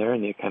much in there,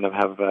 and you kind of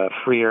have a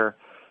freer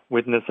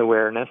witness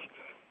awareness,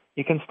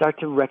 you can start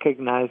to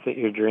recognize that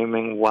you're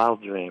dreaming while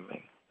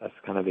dreaming. That's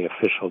kind of the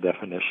official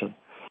definition.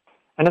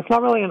 And it's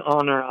not really an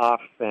on or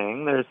off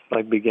thing. There's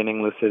like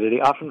beginning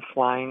lucidity, often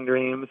flying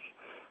dreams,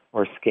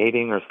 or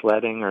skating or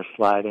sledding or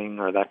sliding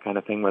or that kind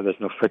of thing where there's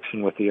no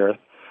friction with the earth.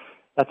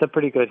 That's a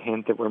pretty good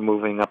hint that we're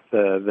moving up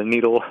the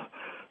needle.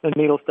 The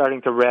needle's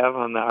starting to rev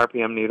on the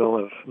RPM needle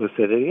of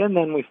lucidity, and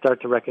then we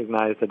start to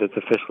recognize that it's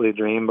officially a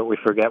dream, but we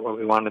forget what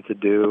we wanted to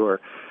do,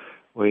 or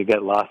we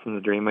get lost in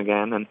the dream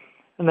again. And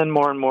then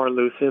more and more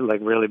lucid, like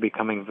really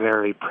becoming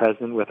very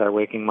present with our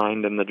waking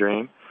mind in the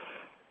dream.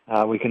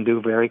 We can do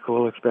very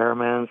cool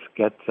experiments,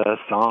 get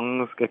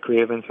songs, get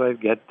creative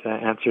insight, get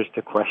answers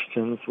to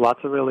questions, lots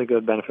of really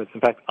good benefits.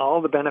 In fact,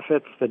 all the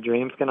benefits that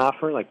dreams can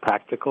offer, like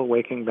practical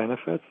waking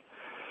benefits,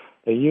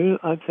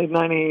 I'd say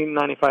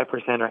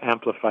 90-95% are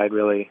amplified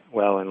really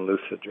well in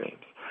lucid dreams.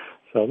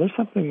 So there's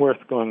something worth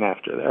going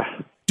after there.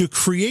 Do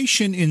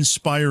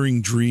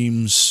creation-inspiring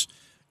dreams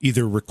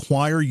either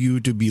require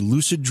you to be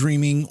lucid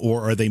dreaming,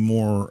 or are they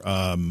more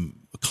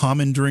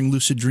common during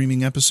lucid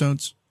dreaming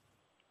episodes?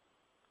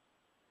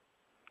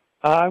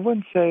 I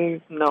wouldn't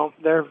say no.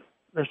 They're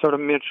sort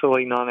of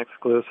mutually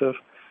non-exclusive.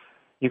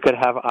 You could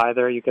have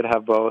either. You could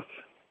have both.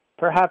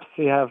 Perhaps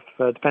you have.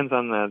 Depends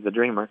on the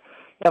dreamer.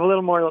 You have a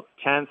little more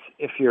chance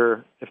if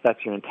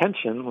that's your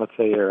intention. Let's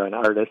say you're an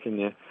artist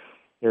and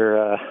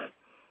you're.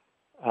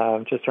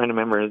 I'm just trying to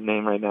remember his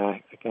name right now.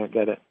 I can't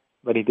get it.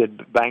 But he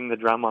did Bang the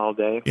Drum all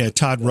day. Yeah,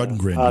 Todd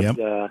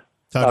Rundgren.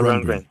 Todd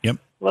Rundgren. Yep.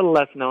 A little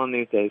less known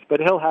these days, but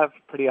he'll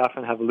pretty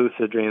often have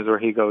lucid dreams where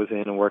he goes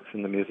in and works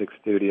in the music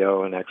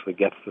studio and actually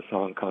gets the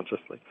song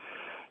consciously.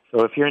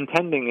 So if you're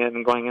intending it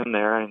and going in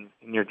there and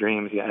in your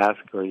dreams you ask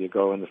or you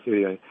go in the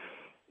studio,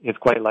 it's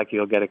quite likely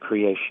you'll get a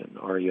creation,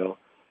 or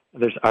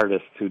there's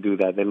artists who do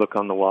that. They look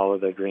on the wall of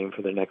their dream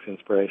for their next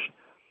inspiration.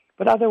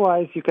 But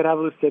otherwise, you could have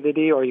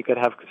lucidity or you could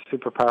have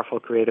super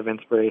powerful creative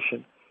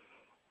inspiration.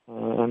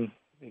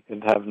 You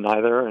could have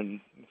neither and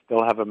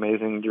still have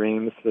amazing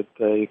dreams that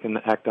you can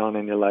act on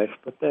in your life.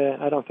 But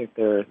I don't think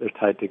they're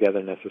tied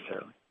together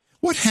necessarily.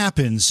 What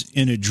happens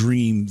in a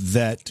dream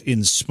that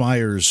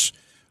inspires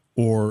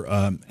or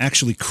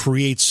actually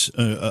creates,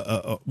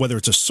 whether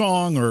it's a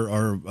song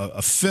or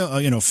a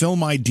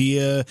film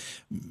idea,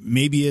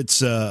 maybe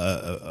it's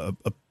a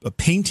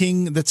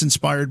painting that's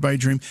inspired by a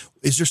dream?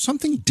 Is there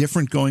something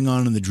different going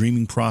on in the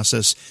dreaming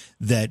process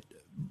that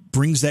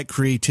brings that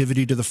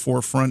creativity to the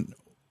forefront?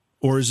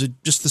 Or is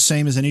it just the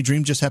same as any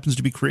dream, just happens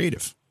to be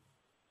creative?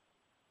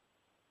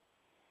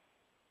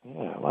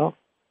 Yeah, well,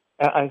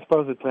 I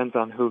suppose it depends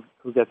on who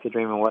gets the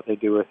dream and what they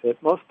do with it.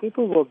 Most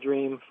people will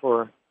dream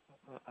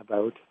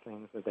about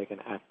things that they can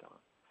act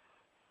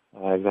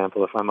on.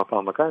 Example, if I'm a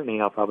Paul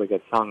McCartney, I'll probably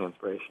get song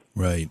inspiration.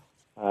 Right.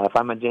 If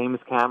I'm a James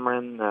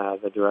Cameron,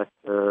 the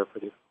director,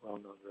 pretty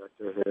well-known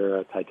director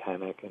here,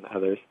 Titanic and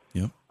others,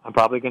 yep, I'm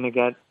probably going to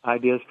get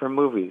ideas from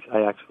movies.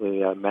 I actually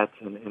met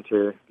and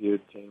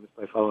interviewed James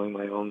by following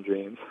my own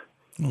dreams.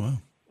 Oh, wow.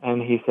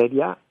 And he said,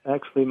 yeah,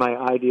 actually my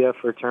idea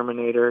for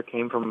Terminator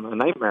came from a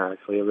nightmare,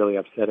 actually, a really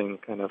upsetting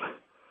kind of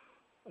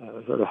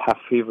sort of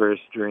half-feverish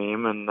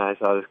dream, and I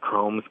saw this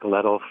chrome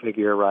skeletal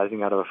figure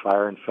rising out of a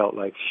fire and felt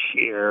like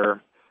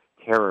sheer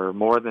terror,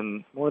 more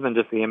than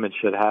just the image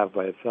should have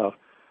by itself.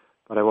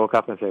 But I woke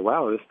up and said,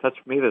 wow, this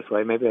touched me this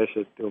way. Maybe I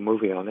should do a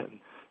movie on it. And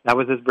that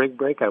was his big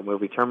breakout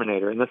movie,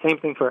 Terminator. And the same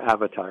thing for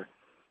Avatar.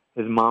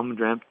 His mom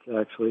dreamt,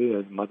 actually,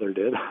 his mother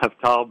did, of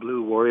tall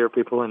blue warrior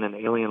people in an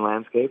alien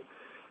landscape.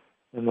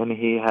 And then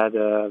he had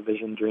a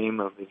vision dream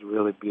of these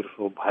really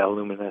beautiful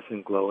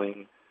bioluminescent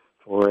glowing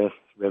forests,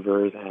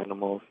 rivers,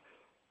 animals.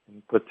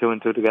 and put two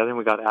and two together, and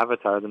we got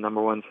Avatar, the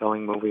number one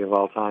selling movie of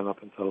all time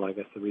up until, I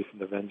guess, the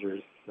recent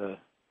Avengers.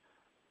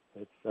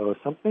 So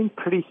something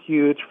pretty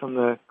huge from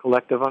the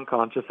collective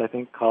unconscious, I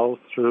think, calls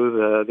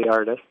through the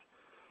artist,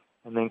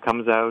 and then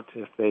comes out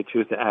if they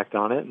choose to act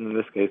on it, and in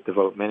this case,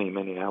 devote many,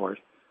 many hours,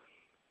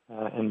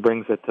 and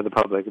brings it to the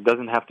public. It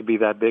doesn't have to be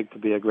that big to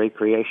be a great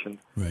creation.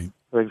 Right.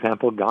 For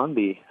example,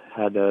 Gandhi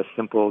had a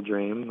simple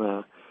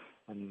dream,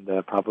 and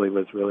probably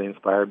was really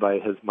inspired by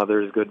his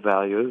mother's good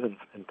values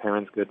and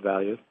parents' good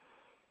values.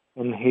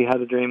 And he had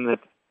a dream that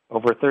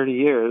over 30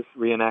 years,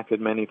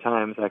 reenacted many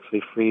times,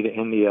 actually freed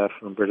India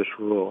from British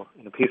rule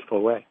in a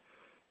peaceful way.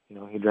 You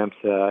know, he dreamt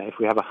if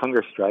we have a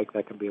hunger strike,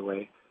 that could be a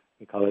way.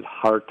 We call it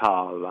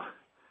hartal.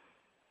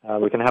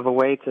 We can have a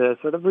way to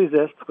sort of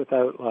resist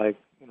without,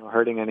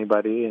 hurting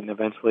anybody, and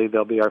eventually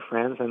they'll be our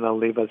friends and they'll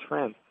leave us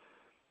friends.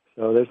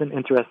 So there's an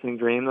interesting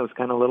dream that was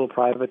kind of a little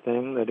private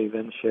thing that he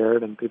then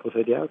shared, and people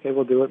said, yeah, okay,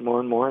 we'll do it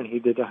more and more, and he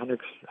did a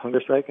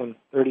hunger strike, and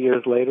 30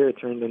 years later it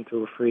turned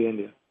into a free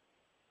India.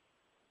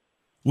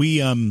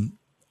 We are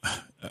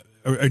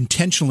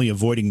intentionally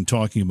avoiding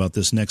talking about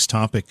this next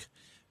topic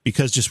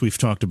because just we've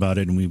talked about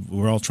it and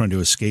we're all trying to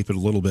escape it a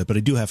little bit. But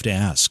I do have to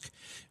ask.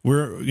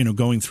 We're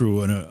going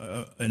through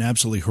an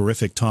absolutely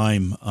horrific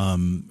time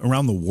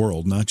around the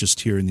world, not just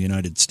here in the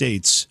United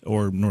States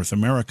or North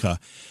America,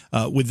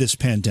 with this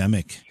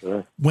pandemic.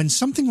 Sure. When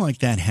something like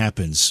that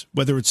happens,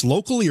 whether it's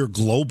locally or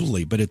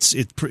globally, but it's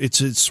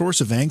a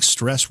source of angst,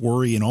 stress,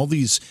 worry, and all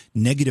these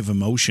negative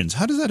emotions,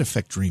 how does that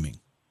affect dreaming?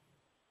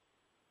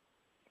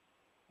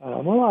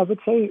 Well, I would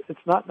say it's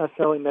not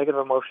necessarily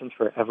negative emotions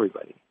for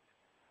everybody.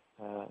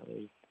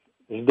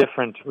 There's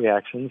different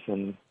reactions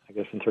and, I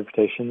guess,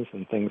 interpretations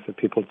and things that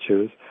people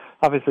choose.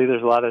 Obviously,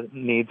 there's a lot of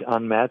needs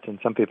unmet, and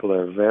some people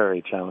are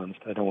very challenged.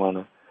 I don't want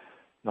to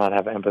not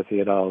have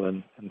empathy at all,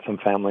 and some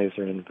families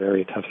are in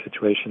very tough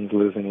situations,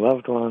 losing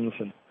loved ones,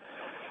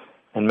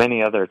 and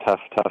many other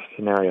tough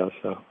scenarios.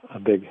 So a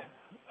big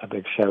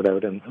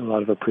shout-out and a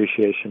lot of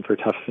appreciation for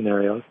tough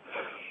scenarios.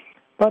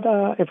 But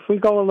if we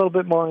go a little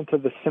bit more into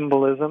the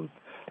symbolism,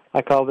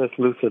 I call this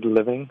lucid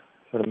living.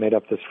 Sort of made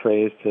up this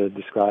phrase to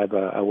describe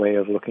a way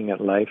of looking at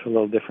life a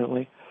little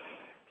differently,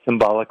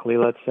 symbolically,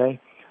 let's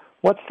say.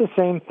 What's the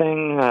same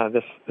thing?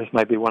 This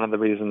might be one of the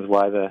reasons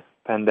why the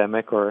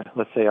pandemic, or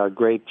let's say our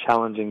great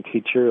challenging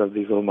teacher of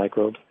these little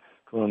microbes,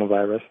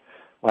 coronavirus,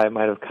 why it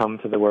might have come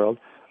to the world.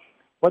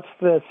 What's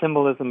the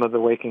symbolism of the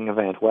waking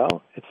event?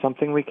 Well, it's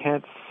something we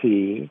can't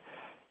see.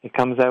 It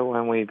comes out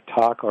when we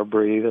talk or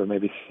breathe or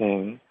maybe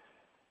sing.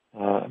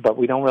 But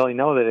we don't really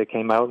know that it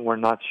came out, and we're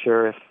not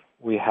sure if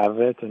we have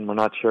it, and we're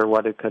not sure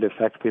what it could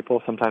affect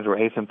people. Sometimes we're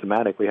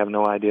asymptomatic. We have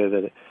no idea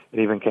that it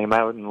even came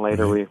out, and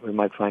later we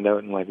might find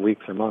out in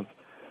weeks or months.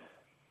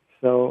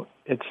 So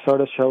it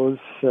sort of shows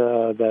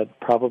that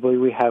probably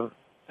we have,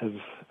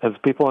 as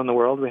people in the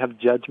world, we have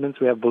judgments,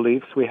 we have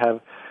beliefs, we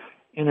have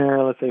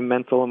inner, let's say,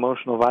 mental,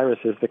 emotional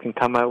viruses that can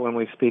come out when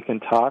we speak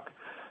and talk,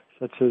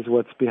 such as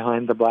what's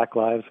behind the Black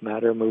Lives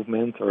Matter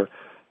movement or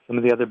some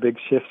of the other big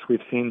shifts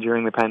we've seen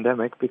during the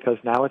pandemic, because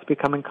now it's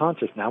becoming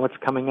conscious. Now it's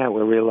coming out.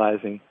 We're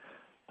realizing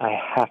I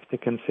have to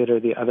consider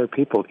the other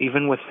people,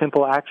 even with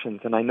simple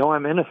actions. And I know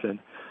I'm innocent,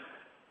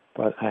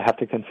 but I have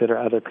to consider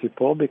other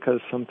people because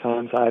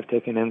sometimes I've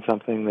taken in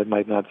something that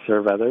might not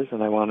serve others,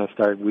 and I want to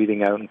start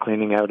weeding out and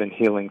cleaning out and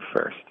healing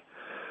first.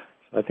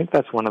 So I think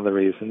that's one of the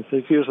reasons.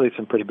 There's usually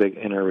some pretty big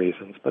inner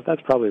reasons, but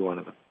that's probably one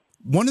of them.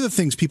 One of the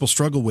things people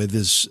struggle with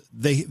is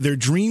their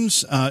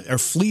dreams are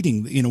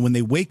fleeting. When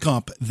they wake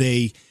up,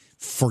 they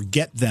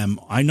forget them.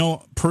 I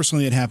know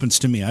personally it happens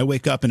to me. I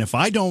wake up, and if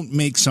I don't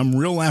make some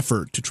real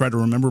effort to try to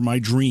remember my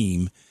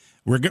dream,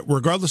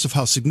 regardless of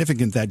how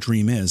significant that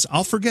dream is,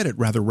 I'll forget it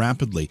rather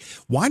rapidly.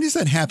 Why does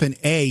that happen,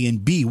 A?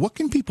 And B, what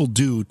can people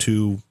do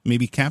to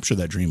maybe capture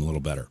that dream a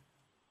little better?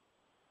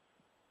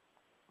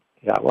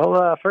 Yeah,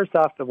 well, first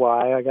off, the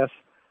why, I guess.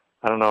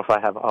 I don't know if I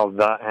have all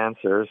the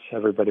answers.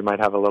 Everybody might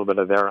have a little bit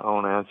of their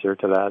own answer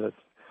to that. It's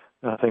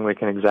nothing we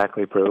can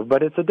exactly prove,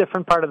 but it's a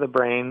different part of the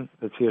brain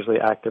that's usually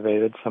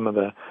activated. Some of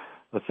the,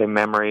 let's say,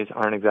 memories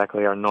aren't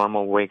exactly our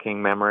normal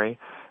waking memory.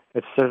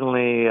 It's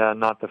certainly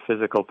not the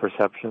physical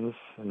perceptions,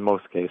 in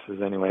most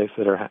cases anyways,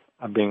 that are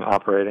being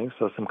operating,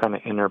 so some kind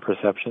of inner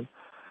perception.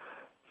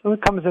 So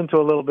it comes into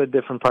a little bit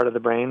different part of the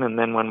brain, and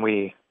then when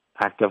we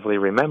actively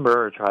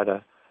remember or try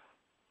to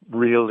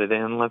reel it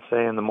in, let's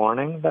say, in the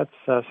morning, that's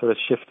sort of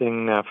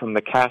shifting from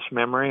the cache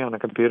memory on a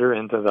computer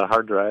into the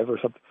hard drive or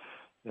something,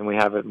 and we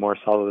have it more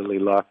solidly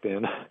locked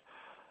in.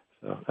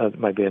 So that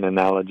might be an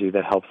analogy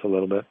that helps a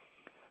little bit.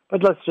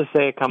 But let's just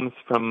say it comes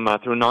from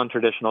through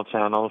non-traditional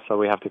channels, so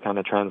we have to kind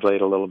of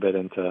translate a little bit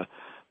into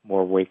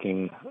more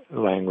waking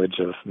language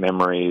of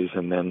memories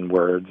and then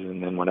words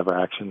and then whatever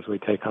actions we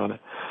take on it.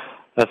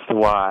 That's the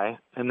why.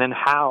 And then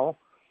how.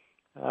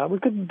 We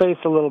could base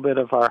a little bit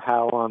of our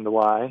how on the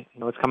why.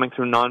 It's coming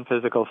through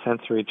non-physical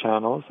sensory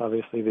channels.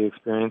 Obviously, the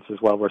experience is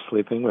while we're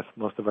sleeping with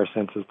most of our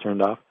senses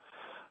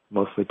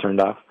mostly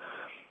turned off.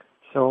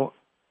 So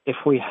if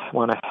we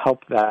want to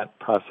help that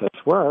process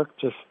work,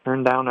 just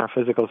turn down our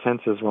physical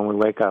senses when we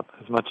wake up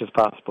as much as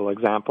possible.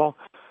 Example,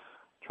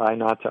 try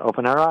not to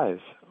open our eyes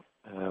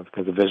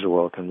because the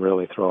visual can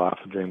really throw off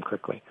a dream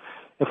quickly.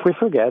 If we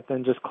forget,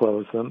 then just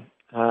close them.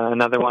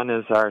 Another one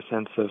is our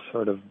sense of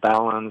sort of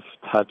balance,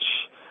 touch,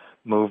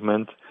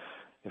 movement.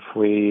 If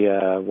we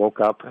woke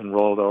up and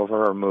rolled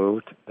over or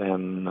moved,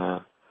 then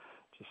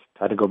just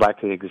try to go back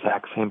to the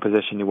exact same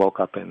position you woke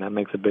up in. That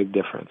makes a big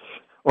difference.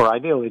 Or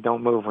ideally,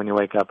 don't move when you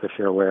wake up if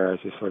you're aware as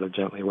you sort of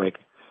gently wake.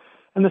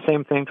 And the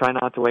same thing, try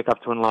not to wake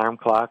up to an alarm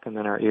clock, and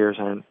then our ears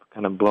aren't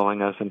kind of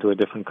blowing us into a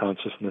different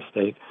consciousness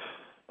state.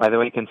 By the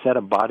way, you can set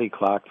a body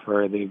clock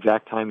for the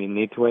exact time you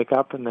need to wake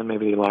up, and then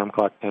maybe the alarm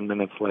clock 10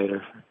 minutes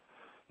later.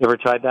 You ever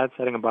tried that,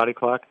 setting a body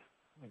clock?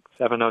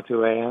 Like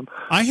 7:02 a.m.?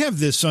 I have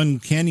this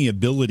uncanny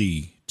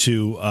ability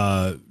to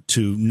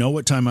know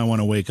what time I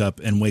want to wake up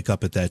and wake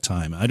up at that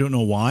time. I don't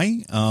know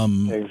why.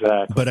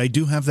 Exactly. But I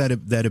do have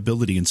that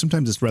ability, and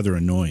sometimes it's rather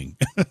annoying.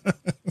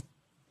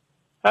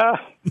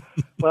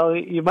 Well,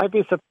 you might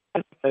be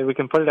surprised. We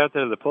can put it out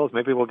there to the polls.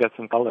 Maybe we'll get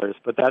some colors,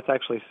 but that's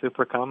actually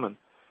super common.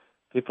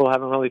 People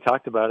haven't really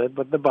talked about it,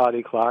 but the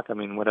body clock, I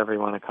mean, whatever you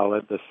want to call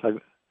it, the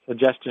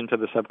suggestion to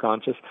the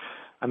subconscious.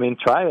 I mean,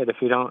 try it if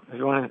you want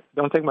to.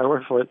 Don't take my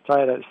word for it.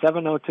 Try it at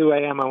 7:02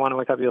 a.m. I want to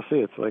wake up. You'll see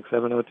it's like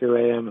 7:02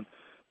 a.m. and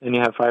then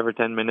you have 5 or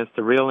 10 minutes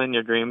to reel in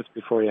your dreams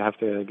before you have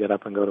to get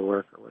up and go to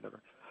work or whatever.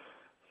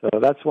 So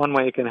that's one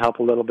way you can help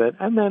a little bit.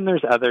 And then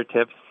there's other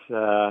tips.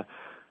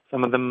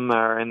 Some of them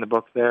are in the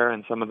book there,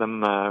 and some of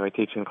them I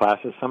teach in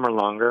classes. Some are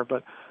longer,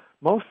 but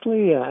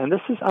mostly, and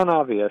this is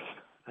unobvious,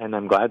 and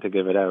I'm glad to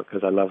give it out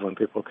because I love when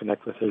people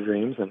connect with their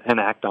dreams and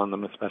act on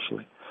them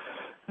especially.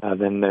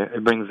 Then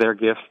it brings their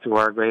gifts to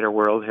our greater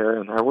world here,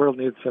 and our world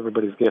needs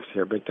everybody's gifts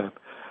here big time.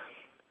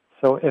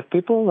 So if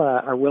people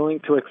are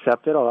willing to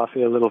accept it, I'll offer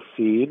you a little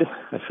seed.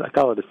 I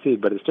call it a seed,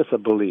 but it's just a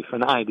belief,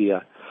 an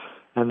idea,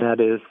 and that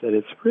is that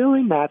it's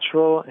really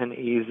natural and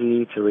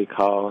easy to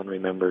recall and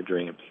remember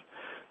dreams.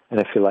 And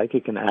if you like,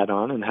 you can add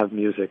on and have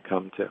music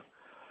come too.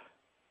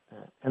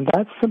 And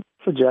that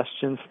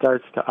suggestion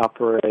starts to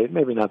operate,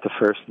 maybe not the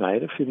first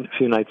night, a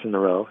few nights in a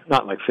row,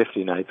 not like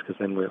 50 nights, because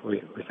then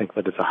we think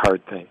that it's a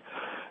hard thing.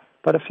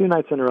 But a few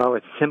nights in a row,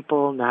 it's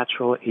simple,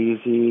 natural,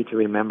 easy to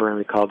remember and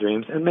recall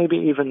dreams, and maybe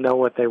even know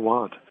what they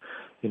want,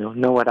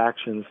 know what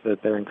actions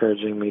that they're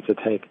encouraging me to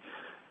take.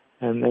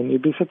 And then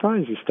you'd be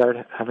surprised. You start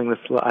having this,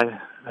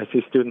 I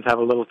see students have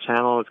a little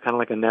channel. It's kind of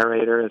like a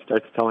narrator. It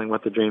starts telling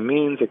what the dream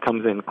means. It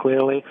comes in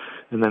clearly,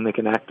 and then they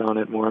can act on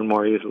it more and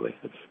more easily.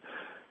 It's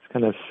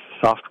kind of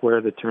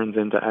software that turns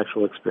into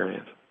actual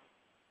experience.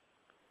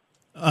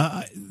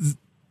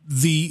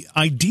 The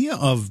idea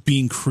of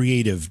being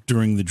creative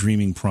during the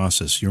dreaming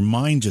process, your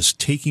mind just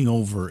taking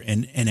over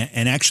and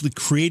actually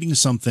creating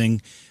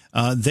something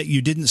that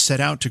you didn't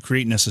set out to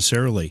create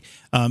necessarily,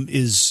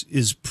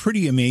 is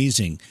pretty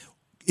amazing.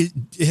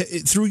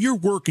 Through your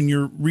work and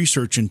your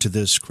research into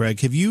this, Craig,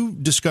 have you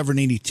discovered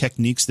any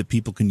techniques that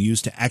people can use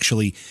to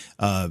actually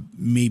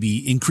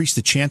maybe increase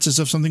the chances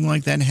of something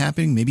like that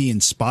happening, maybe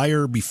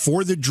inspire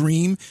before the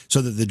dream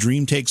so that the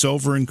dream takes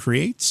over and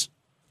creates?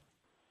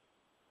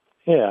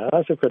 Yeah,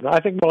 that's a good one. I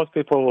think most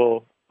people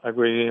will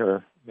agree,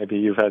 or maybe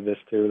you've had this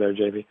too there,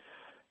 JB,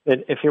 that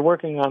if you're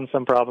working on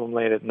some problem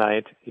late at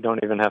night, you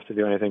don't even have to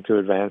do anything too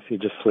advanced. You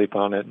just sleep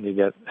on it and you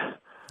get...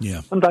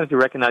 Yeah. Sometimes you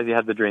recognize you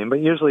had the dream, but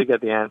usually you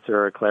get the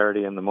answer or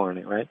clarity in the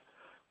morning, right?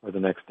 Or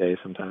the next day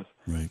sometimes.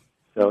 Right.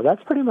 So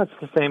that's pretty much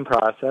the same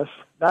process.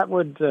 That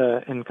would,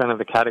 in kind of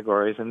the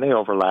categories, and they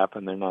overlap,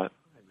 and they're not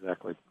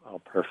exactly all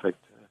perfect,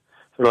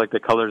 sort of like the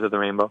colors of the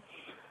rainbow.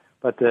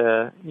 But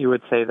you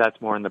would say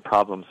that's more in the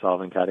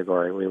problem-solving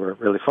category. We were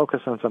really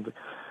focused on something.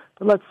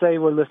 But let's say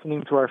we're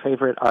listening to our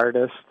favorite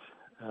artist,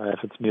 if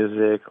it's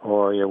music,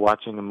 or you're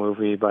watching a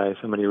movie by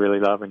somebody you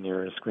really love and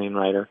you're a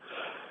screenwriter,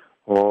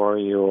 or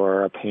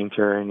you're a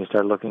painter and you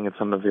start looking at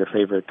some of your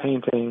favorite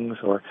paintings,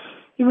 or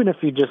even if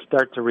you just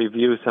start to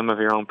review some of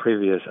your own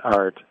previous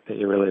art that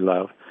you really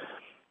love,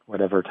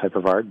 whatever type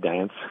of art,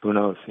 dance, who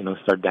knows,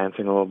 start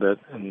dancing a little bit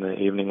in the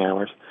evening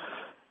hours.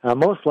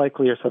 Most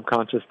likely your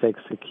subconscious takes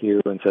the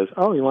cue and says,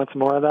 oh, you want some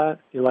more of that?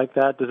 You like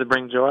that? Does it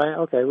bring joy?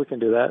 Okay, we can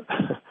do that.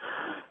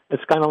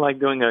 It's kind of like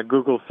doing a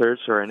Google search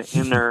or an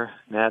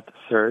internet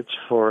search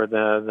for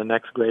the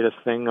next greatest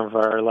thing of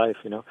our life,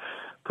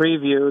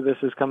 Preview, this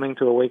is coming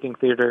to a Waking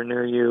Theater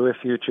near you if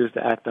you choose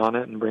to act on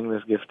it and bring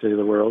this gift to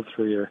the world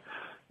through your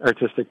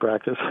artistic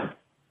practice.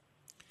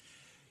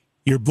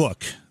 Your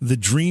book, The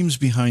Dreams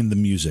Behind the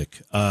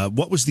Music.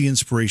 What was the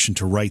inspiration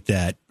to write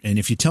that? And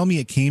if you tell me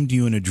it came to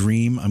you in a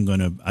dream, I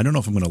don't know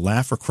if I'm going to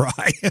laugh or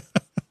cry.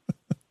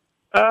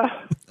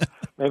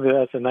 Maybe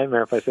that's a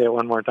nightmare if I say it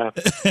one more time.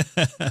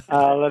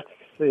 Let's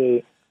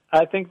see.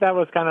 I think that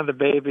was kind of the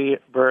baby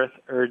birth,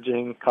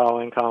 urging,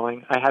 calling.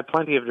 I had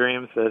plenty of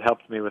dreams that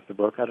helped me with the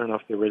book. I don't know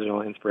if the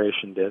original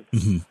inspiration did.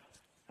 Mm-hmm.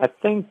 I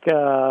think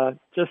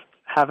just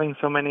having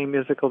so many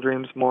musical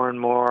dreams more and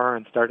more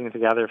and starting to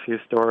gather a few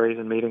stories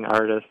and meeting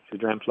artists who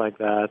dreamt like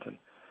that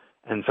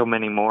and so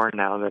many more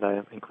now that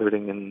I'm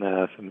including in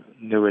some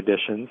new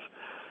editions,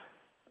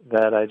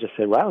 that I just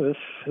said, wow, this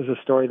is a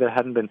story that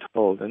hadn't been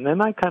told. And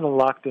then I kind of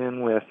locked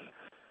in with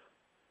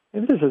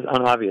maybe this is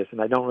unobvious,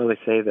 and I don't really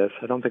say this.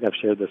 I don't think I've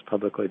shared this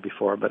publicly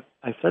before, but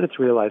I started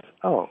to realize,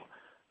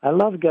 I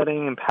love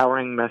getting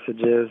empowering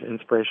messages,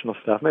 inspirational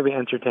stuff, maybe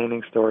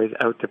entertaining stories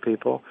out to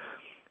people.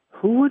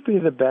 Who would be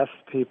the best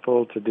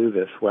people to do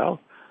this? Well,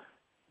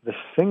 the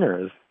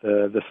singers,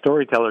 the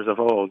storytellers of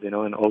old, in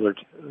older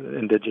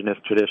indigenous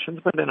traditions,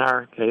 but in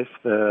our case,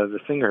 the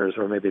singers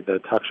or maybe the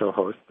talk show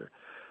host,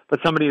 but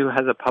somebody who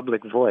has a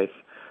public voice.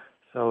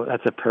 So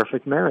that's a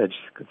perfect marriage,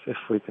 because if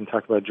we can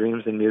talk about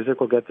dreams and music,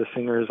 we'll get the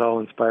singers all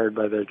inspired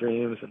by their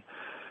dreams, and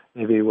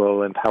maybe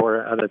we'll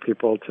empower other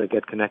people to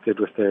get connected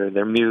with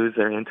their muse,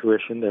 their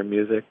intuition, their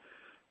music.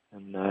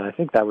 And I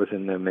think that was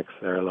in the mix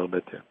there a little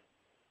bit too.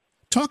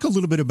 Talk a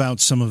little bit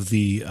about some of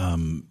the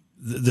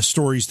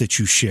stories that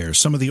you share.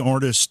 Some of the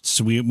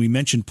artists, we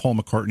mentioned Paul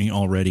McCartney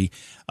already,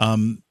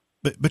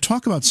 but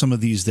talk about some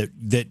of these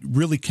that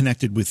really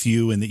connected with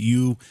you and that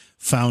you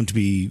found to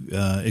be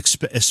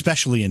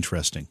especially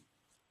interesting.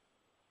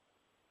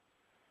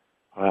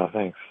 Wow,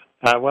 thanks.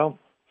 Well,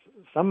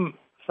 some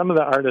of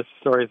the artist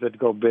stories that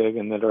go big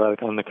and that are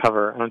like on the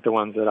cover aren't the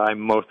ones that I'm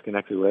most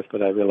connected with,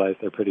 but I realize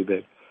they're pretty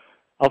big.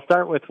 I'll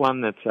start with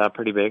one that's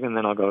pretty big, and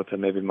then I'll go to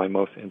maybe my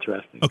most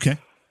interesting. Okay.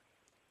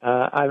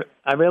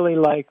 I really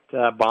liked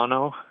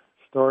Bono's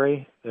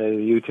story, the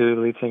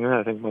U2 lead singer.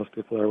 I think most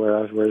people are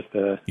aware of. Wears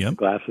the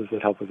glasses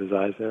that help with his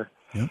eyes there.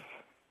 Yep.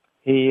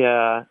 He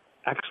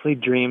actually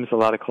dreams a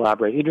lot of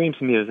collaboration. He dreams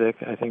music,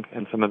 I think,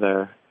 and some of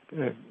their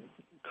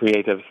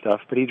creative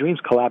stuff, but he dreams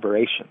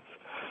collaborations.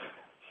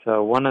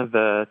 So one of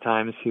the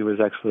times he was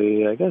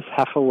actually, I guess,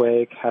 half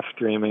awake, half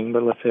dreaming,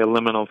 but let's say a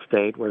liminal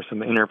state where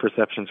some inner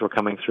perceptions were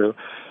coming through,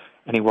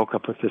 and he woke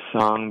up with this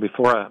song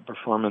before a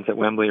performance at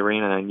Wembley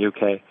Arena in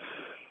UK.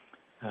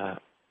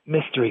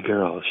 Mystery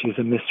Girl, she's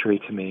a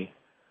mystery to me.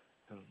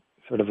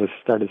 Sort of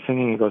started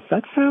singing. He goes,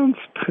 that sounds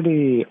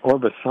pretty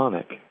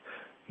Orbisonic.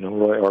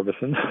 Roy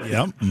Orbison.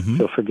 Yeah. Mm-hmm.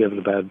 So forgive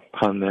the bad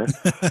pun there.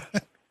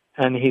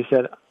 And he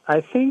said,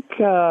 I think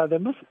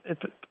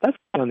that's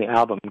on the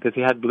album, because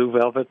he had Blue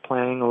Velvet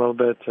playing a little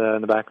bit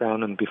in the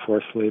background and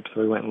before sleep,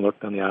 so we went and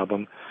looked on the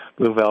album.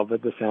 Blue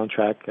Velvet, the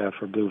soundtrack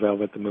for Blue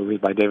Velvet, the movie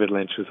by David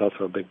Lynch, who's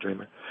also a big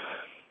dreamer.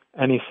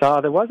 And he saw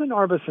there was an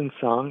Orbison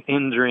song,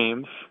 In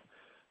Dreams,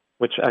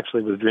 which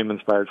actually was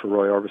dream-inspired for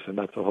Roy Orbison.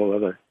 That's a whole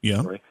other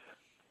story.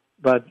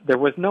 But there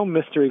was no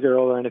Mystery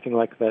Girl or anything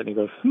like that. And he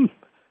goes,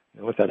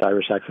 with that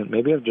Irish accent,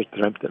 maybe I've just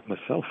dreamt it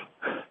myself.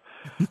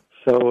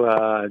 So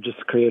I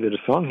just created a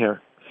song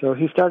here. So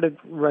he started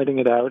writing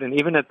it out, and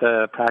even at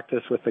the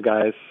practice with the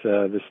guys,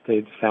 the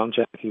stage sound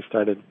check, he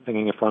started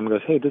singing it for them. He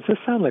goes, hey, does this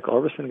sound like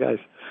Orbison, guys?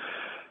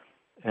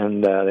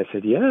 And they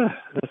said, yeah,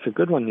 that's a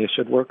good one. You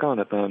should work on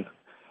it, then.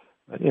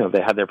 But,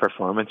 they had their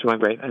performance. It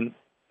went great. And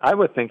I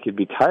would think he'd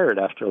be tired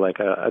after like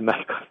a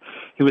night.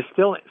 He was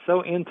still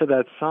so into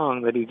that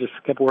song that he just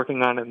kept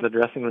working on it in the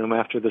dressing room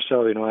after the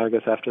show, I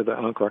guess after the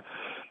encore.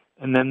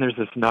 And then there's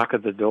this knock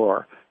at the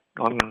door,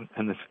 and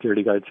the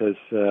security guard says,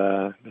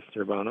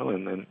 Mr. Bono,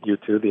 and then you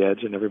too, The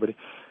Edge, and everybody,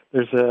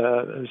 there's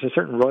a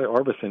certain Roy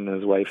Orbison and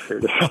his wife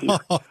here to see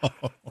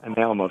you. And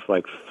they almost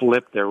like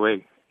flipped their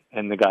wig.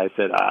 And the guy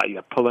said,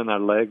 you're pulling our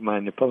leg,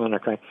 man, you're pulling our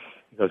crank.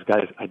 He goes,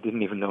 guys, I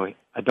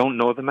don't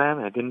know the man,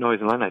 I didn't know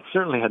his line, I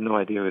certainly had no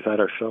idea he was at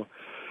our show.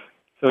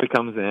 So he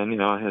comes in,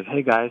 and says,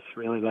 hey guys,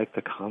 really liked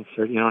the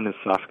concert, in his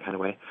soft kind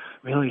of way.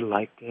 Really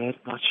liked it,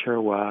 not sure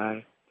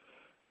why.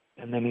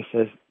 And then he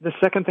says, the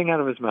second thing out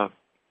of his mouth,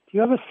 do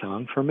you have a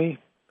song for me?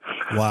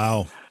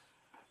 Wow.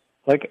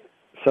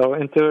 So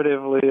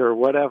intuitively or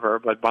whatever,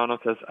 but Bono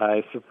says,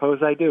 I suppose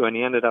I do. And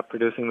he ended up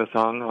producing the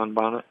song on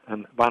Bono,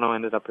 and Bono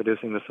ended up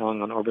producing the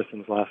song on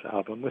Orbison's last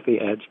album with The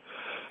Edge.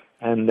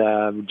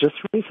 And just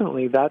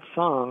recently, that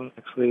song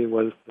actually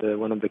was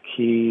one of the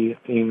key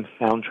theme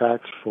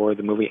soundtracks for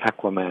the movie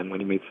Aquaman, when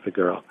he meets the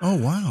girl. Oh,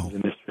 wow. The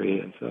mystery.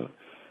 And so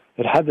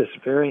it had this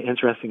very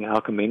interesting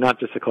alchemy, not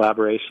just a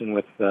collaboration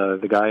with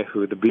the guy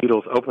who the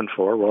Beatles opened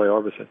for, Roy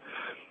Orbison,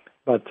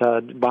 but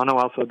Bono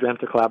also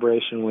dreamt a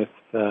collaboration with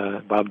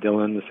Bob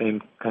Dylan the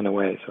same kind of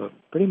way. So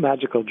pretty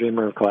magical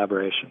dreamer of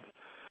collaboration.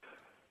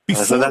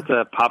 So that's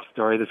a pop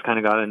story that's kind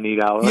of got a neat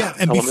element.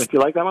 Do you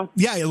like that one?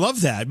 Yeah, I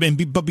love that.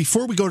 But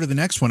before we go to the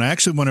next one, I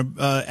actually want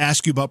to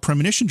ask you about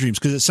premonition dreams,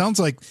 because it sounds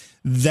like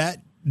that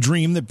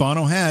dream that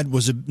Bono had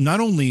was not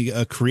only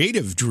a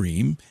creative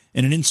dream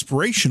and an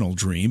inspirational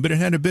dream, but it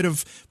had a bit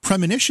of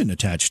premonition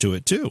attached to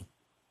it, too.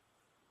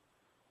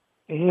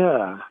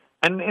 Yeah.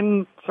 And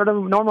in sort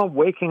of normal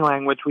waking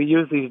language, we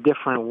use these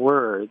different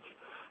words.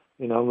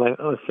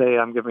 Let's say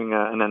I'm giving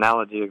an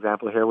analogy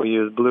example here. We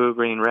use blue,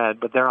 green, red,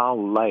 but they're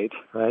all light,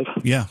 right?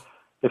 Yeah.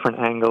 Different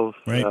angles,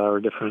 right.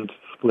 Or different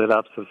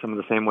split-ups of some of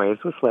the same waves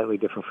with slightly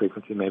different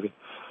frequency, maybe.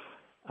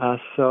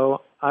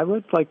 So I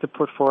would like to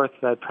put forth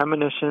that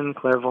premonition,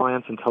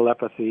 clairvoyance, and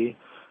telepathy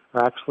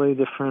are actually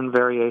different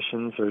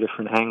variations or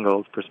different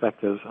angles,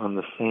 perspectives on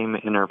the same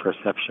inner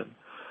perception.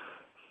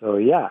 So,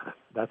 yeah,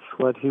 that's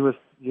what he was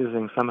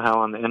using somehow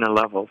on the inner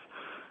levels.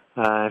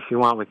 If you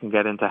want, we can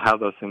get into how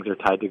those things are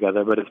tied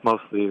together, but it's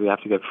mostly we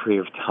have to get free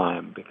of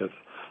time, because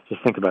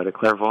just think about it,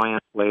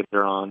 clairvoyance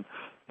later on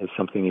as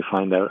something you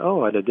find out,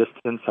 oh, at a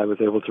distance I was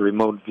able to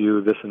remote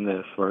view this and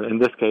this. Or in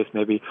this case,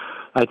 maybe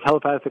I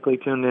telepathically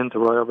tuned in to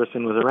Roy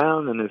Orbison was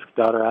around, and his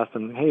daughter asked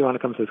him, hey, you want to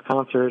come to this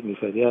concert? And he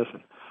said yes,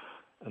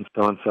 and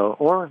so and so.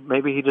 Or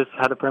maybe he just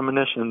had a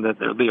premonition that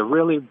there'll be a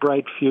really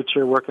bright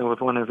future working with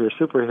one of your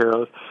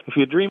superheroes. If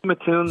you dream a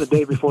tune the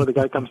day before the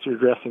guy comes to your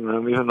dressing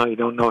room, even though you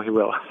don't know he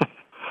will.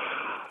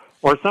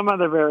 Or some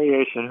other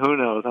variation, who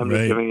knows? I'm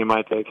just giving you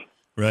my take.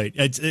 Right.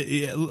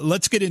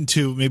 Let's get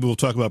into, maybe we'll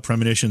talk about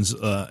premonitions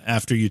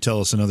after you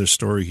tell us another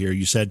story here.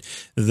 You said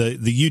the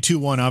U2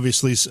 one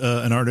obviously is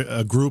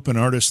a group, an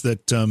artist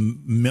that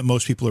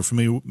most people are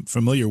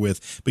familiar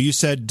with. But you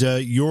said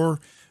your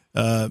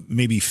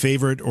maybe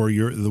favorite, or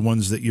the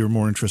ones that you're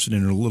more interested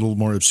in, are a little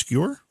more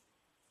obscure?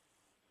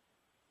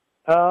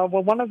 Well,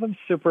 one of them's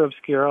super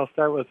obscure. I'll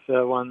start with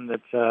one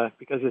that's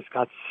because it's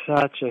got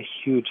such a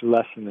huge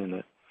lesson in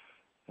it.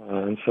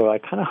 And so I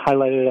kind of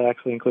highlighted it,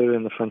 actually included it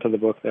in the front of the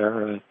book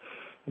there. And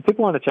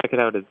people want to check it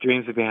out at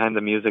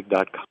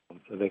dreamsbehindthemusic.com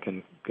so they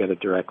can get it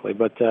directly.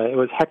 But it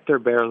was Hector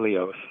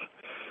Berlioz.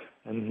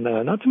 And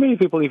not too many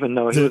people even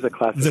know he was a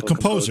classical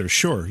composer.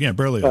 Sure. Yeah,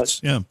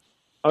 Berlioz. Yeah.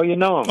 Oh, you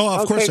know him? Oh,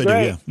 of course I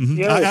great. do, yeah. Mm-hmm.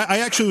 Yes. I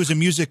actually was a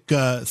music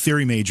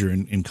theory major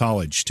in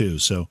college, too,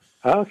 so...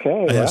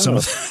 Okay, wow. So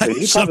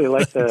you probably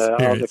liked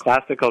all the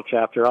classical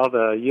chapter, all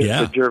the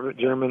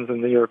Germans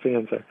and the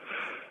Europeans there.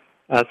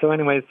 So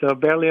anyway, so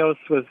Berlioz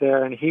was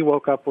there, and he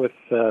woke up with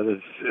this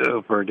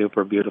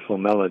super-duper beautiful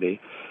melody,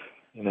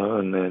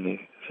 and then he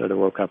sort of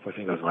woke up with,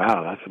 he goes,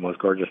 wow, that's the most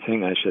gorgeous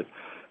thing. I should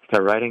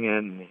start writing it,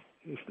 and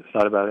he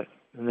thought about it.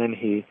 And then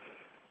he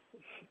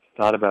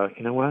thought about,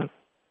 you know what,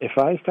 if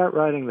I start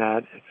writing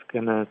that, it's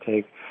going to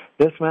take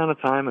this amount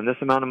of time and this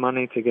amount of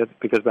money to get,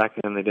 because back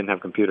then they didn't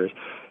have computers,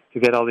 to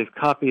get all these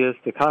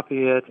copyists to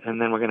copy it, and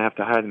then we're going to have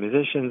to hire the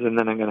musicians, and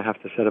then I'm going to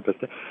have to set up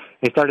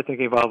He started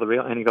thinking of all the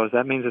and he goes,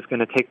 that means it's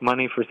going to take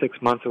money for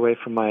 6 months away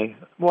from my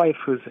wife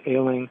who's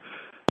ailing,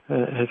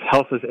 his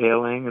health is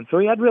ailing, and so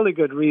he had really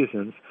good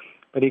reasons,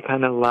 but he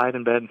kind of lied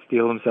in bed and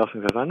steeled himself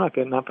and goes, I'm not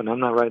getting up and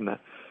I'm not writing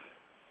that.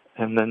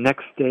 And the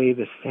next day,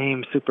 the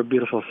same super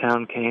beautiful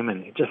sound came,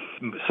 and it just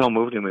so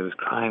moved him. He was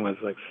crying. It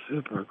was like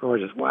super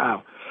gorgeous.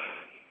 Wow.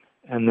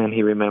 And then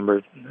he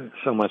remembered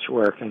so much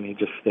work, and he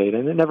just stayed.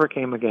 And it never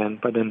came again.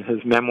 But in his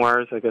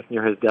memoirs, I guess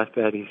near his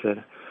deathbed, he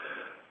said,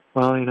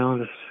 well,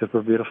 this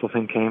super beautiful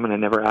thing came, and I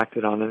never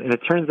acted on it. And it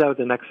turns out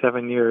the next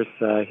 7 years,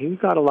 he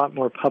got a lot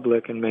more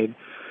public and made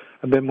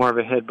a bit more of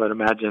a hit. But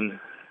imagine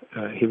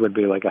he would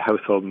be like a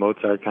household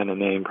Mozart kind of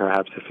name,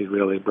 perhaps, if he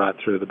really brought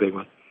through the big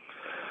one.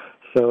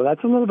 So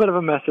that's a little bit of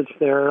a message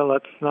there.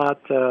 Let's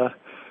not...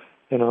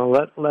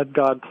 let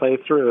God play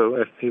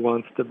through if he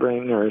wants to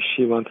bring, or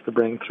she wants to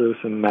bring through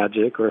some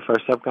magic, or if our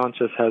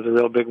subconscious has a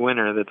real big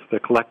winner that the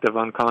collective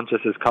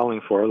unconscious is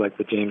calling for, like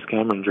the James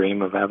Cameron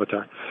dream of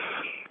Avatar.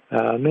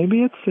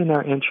 Maybe it's in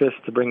our interest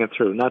to bring it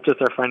through, not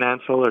just our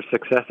financial or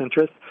success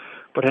interest,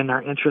 but in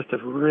our interest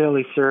of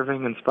really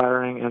serving,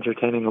 inspiring,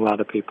 entertaining a lot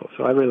of people.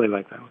 So I really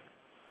like that one.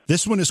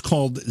 This one is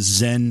called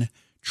Zen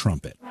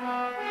Trumpet.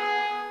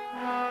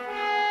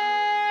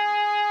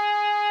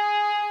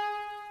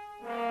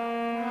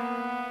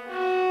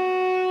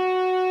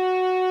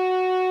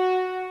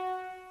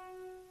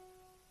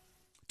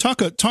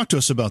 Talk to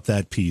us about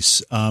that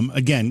piece.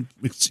 Again,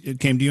 it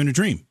came to you in a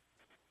dream.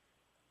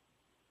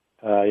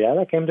 Yeah,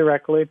 that came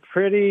directly.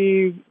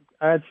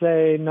 I'd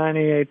say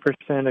 98%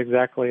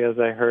 exactly as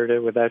I heard it,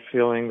 with that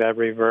feeling, that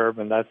reverb,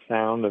 and that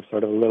sound of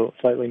sort of a little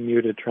slightly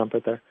muted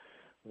trumpet there,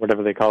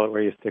 whatever they call it,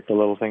 where you stick the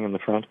little thing in the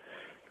front.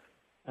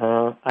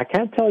 I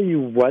can't tell you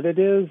what it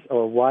is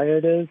or why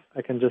it is.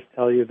 I can just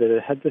tell you that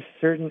it had this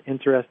certain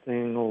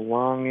interesting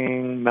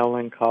longing,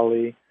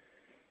 melancholy.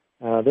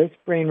 There's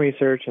brain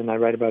research, and I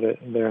write about it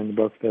there in the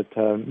book,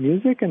 that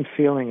music and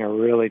feeling are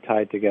really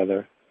tied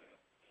together.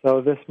 So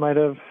this might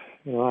have,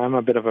 I'm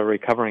a bit of a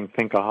recovering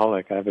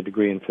thinkaholic. I have a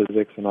degree in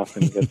physics and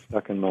often get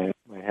stuck in my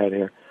head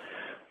here.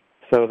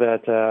 So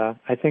that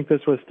I think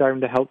this was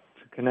starting to help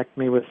to connect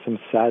me with some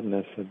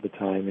sadness at the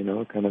time,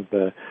 kind of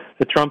the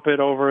trumpet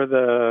over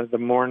the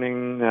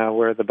morning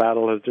where the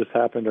battle has just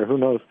happened, or who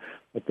knows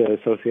what the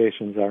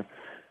associations are.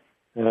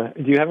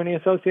 Do you have any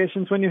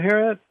associations when you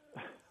hear it?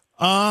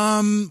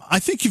 I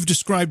think you've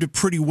described it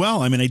pretty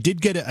well. I mean, I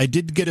did get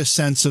a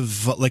sense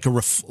of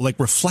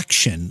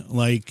reflection,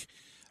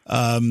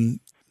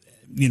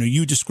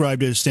 you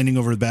described it as standing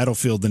over the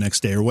battlefield the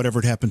next day or whatever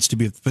it happens to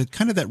be, but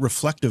kind of that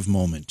reflective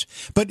moment.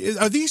 But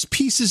are these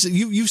pieces,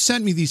 you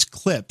sent me these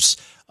clips,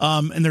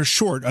 and they're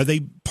short. Are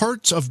they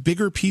parts of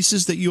bigger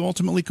pieces that you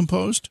ultimately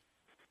composed?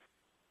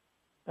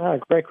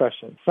 Great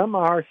question. Some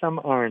are, some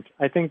aren't.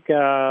 I think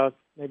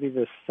maybe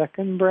the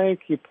second break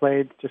you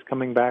played, just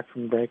coming back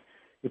from break,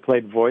 you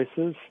played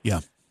Voices. Yeah.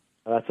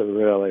 That's a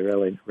really,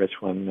 really rich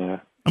one. I'm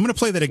going to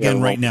play that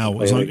again right now.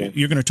 As long as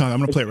you're going to talk, I'm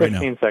going to play it right now.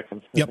 15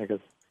 seconds. Yep. I think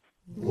it's...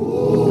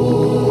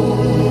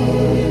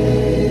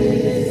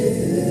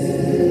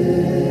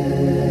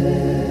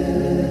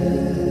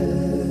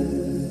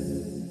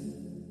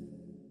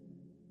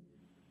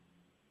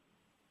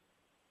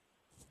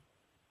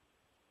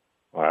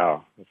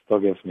 Wow. It's still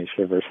gives me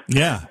shivers.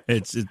 Yeah,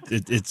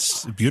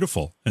 it's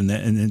beautiful, and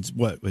it's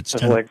what it's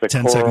 10, like the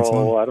 10 choral, seconds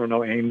long. I don't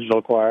know,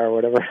 angel choir or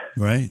whatever.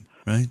 Right.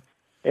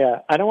 Yeah,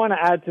 I don't want to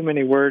add too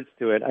many words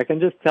to it. I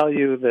can just tell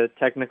you that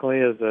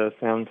technically, as a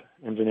sound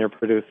engineer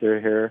producer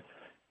here,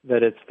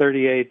 that it's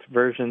 38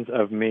 versions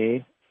of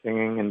me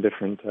singing in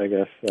different, I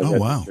guess,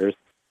 registers.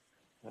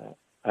 Wow.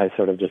 I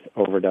sort of just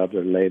overdubbed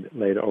or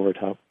laid over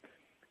top.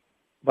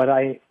 But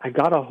I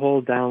got a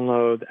whole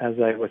download as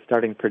I was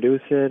starting to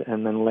produce it,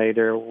 and then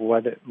later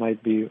what it might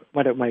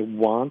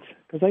want.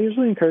 Because I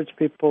usually encourage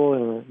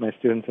people, my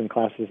students in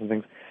classes and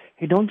things,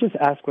 hey, don't just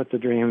ask what the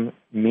dream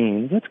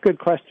means. That's a good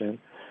question,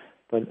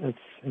 but it's,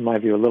 in my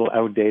view, a little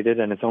outdated,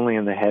 and it's only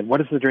in the head. What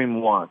does the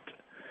dream want?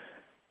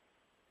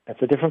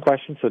 That's a different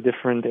question, so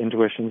different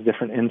intuitions,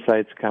 different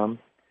insights come.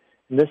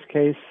 In this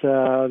case,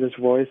 this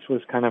voice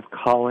was kind of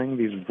calling,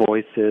 these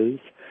voices,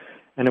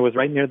 and it was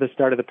right near the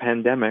start of the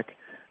pandemic.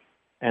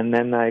 And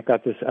then I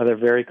got this other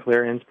very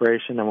clear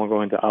inspiration, and we'll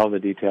go into all the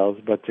details,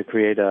 but to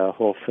create a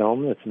whole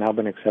film that's now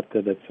been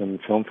accepted at some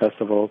film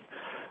festivals.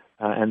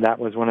 And that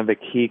was one of the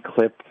key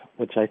clips,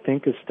 which I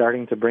think is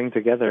starting to bring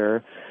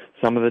together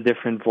some of the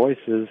different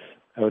voices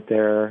out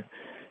there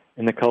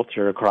in the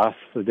culture across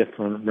the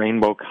different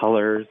rainbow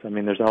colors. I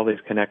mean, there's all these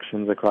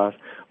connections across.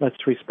 Let's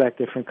respect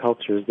different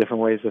cultures,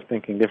 different ways of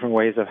thinking, different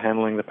ways of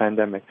handling the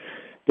pandemic,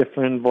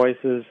 different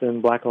voices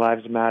in Black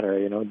Lives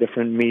Matter,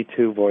 different Me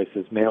Too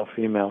voices, male,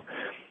 female.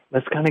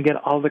 Let's kind of get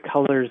all the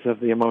colors of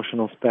the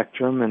emotional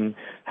spectrum and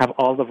have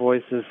all the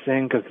voices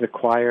sing, because the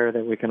choir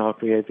that we can all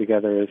create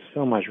together is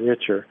so much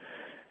richer.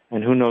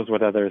 And who knows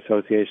what other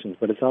associations,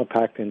 but it's all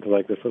packed into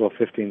like this little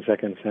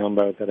 15-second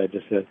soundbite that I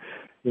just said,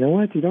 you know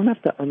what, you don't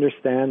have to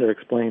understand or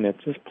explain it,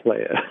 just play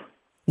it.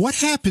 What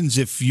happens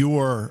if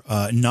you're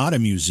not a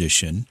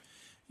musician?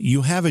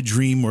 You have a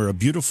dream or a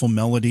beautiful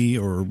melody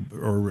or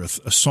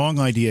a song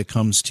idea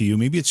comes to you.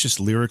 Maybe it's just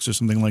lyrics or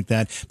something like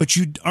that, but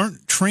you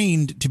aren't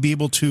trained to be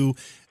able to,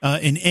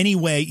 in any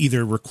way,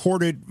 either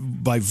record it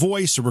by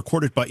voice or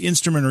record it by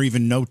instrument or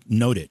even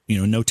notate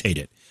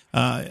it.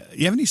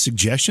 You have any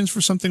suggestions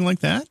for something like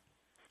that?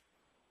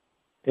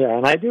 Yeah,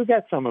 and I do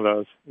get some of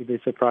those. You'd be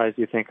surprised.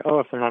 You think,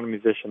 if they're not a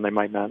musician, they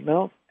might not.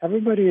 No,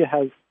 everybody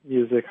has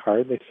music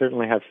heart. They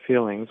certainly have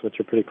feelings, which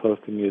are pretty close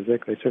to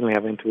music. They certainly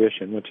have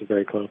intuition, which is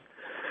very close.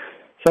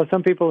 So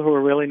some people who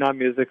are really not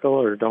musical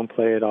or don't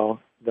play at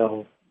all,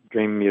 they'll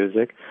dream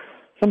music.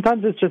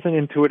 Sometimes it's just an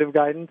intuitive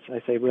guidance.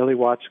 I say really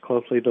watch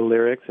closely the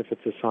lyrics if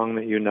it's a song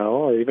that you know,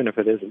 or even if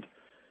it isn't.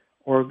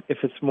 Or if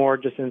it's more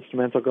just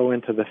instrumental, go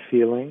into the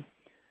feeling.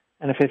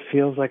 And if it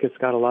feels like it's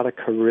got a lot of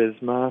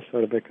charisma,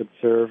 sort of it could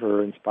serve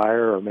or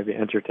inspire or maybe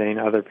entertain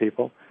other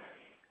people,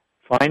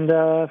 find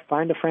a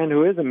friend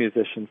who is a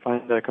musician,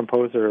 find a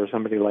composer or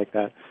somebody like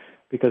that,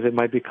 because it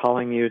might be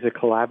calling you to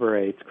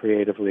collaborate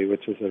creatively,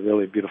 which is a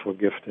really beautiful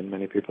gift in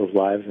many people's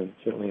lives and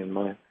certainly in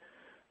mine.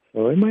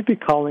 So it might be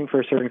calling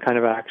for a certain kind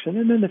of action,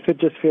 and then if it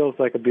just feels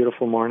like a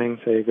beautiful morning,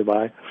 say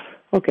goodbye.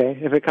 Okay,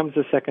 if it comes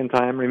the second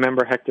time,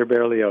 remember Hector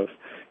Berlioz.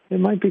 It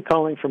might be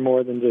calling for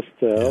more than just,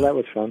 that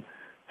was fun.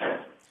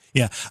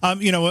 Yeah. A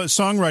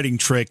songwriting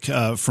trick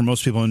for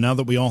most people, and now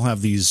that we all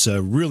have these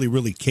really,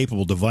 really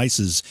capable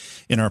devices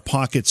in our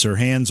pockets or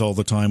hands all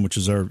the time, which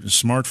is our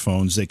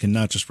smartphones, they can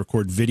not just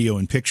record video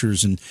and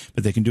pictures,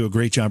 but they can do a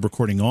great job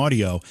recording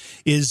audio,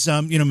 is,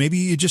 maybe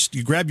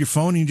you grab your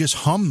phone and you just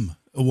hum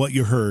what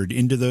you heard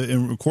into the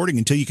recording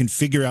until you can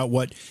figure out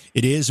what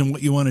it is and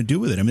what you want to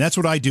do with it. I mean, that's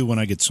what I do when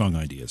I get song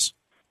ideas.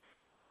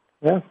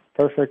 Yeah,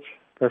 perfect.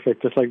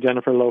 Just like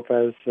Jennifer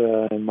Lopez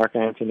and Mark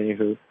Anthony,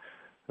 who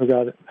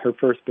got her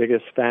first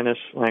biggest Spanish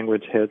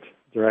language hit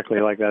directly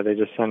like that. They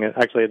just sung it.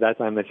 Actually, at that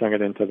time, they sung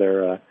it into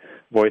their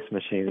voice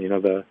machine,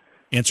 the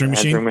answering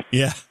machine?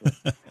 Yeah.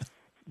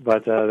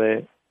 But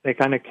they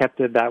kind of kept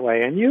it that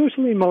way. And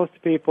usually most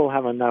people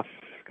have enough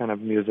kind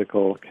of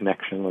musical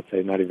connection, let's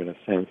say, not even a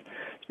sense,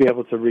 to be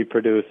able to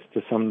reproduce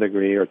to some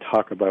degree or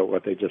talk about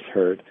what they just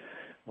heard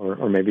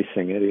or maybe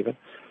sing it even.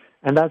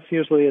 And that's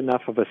usually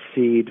enough of a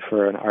seed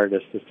for an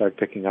artist to start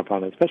picking up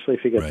on it, especially if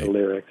you get the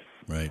lyrics.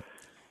 Right.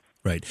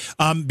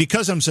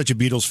 Because I'm such a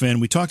Beatles fan,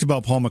 we talked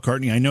about Paul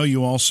McCartney. I know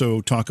you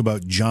also talk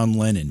about John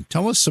Lennon.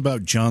 Tell us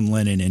about John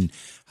Lennon and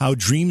how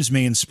dreams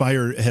may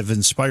have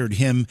inspired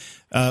him,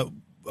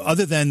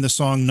 other than the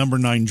song Number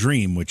 9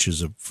 Dream, which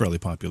is a fairly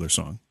popular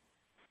song.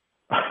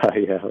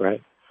 Yeah,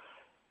 right.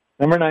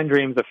 Number 9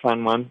 Dream's a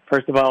fun one.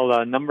 First of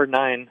all, number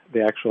 9,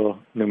 the actual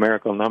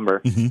numerical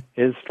number,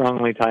 is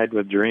strongly tied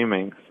with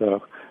dreaming.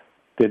 So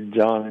did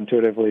John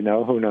intuitively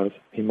know? Who knows?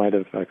 He might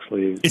have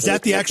actually. Is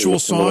that the actual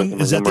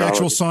song? Is that the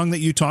actual song that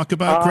you talk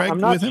about, Craig? I'm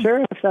not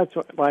sure if that's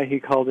why he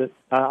called it.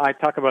 I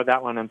talk about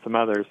that one and some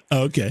others.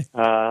 Oh, okay.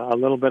 A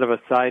little bit of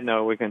a side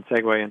note. We can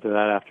segue into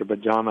that after.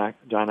 But John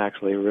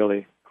actually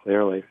really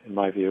clearly, in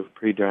my view,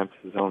 pre-dreamt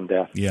his own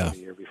death the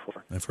year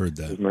before. I've heard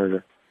that. His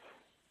murder.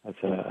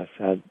 That's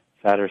a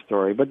sadder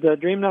story. But the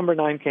dream number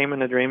 9 came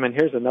in a dream, and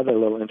here's another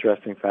little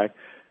interesting fact.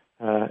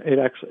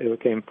 it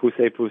became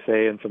Poussez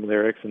Poussez in some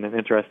lyrics and an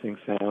interesting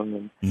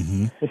sound,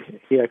 and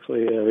he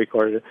actually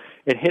recorded it.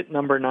 It hit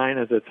number 9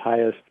 as its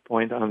highest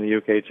point on the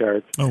UK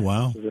charts. Oh,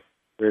 wow. It was a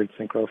weird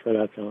synchro for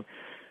that song.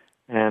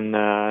 And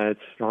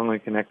it's strongly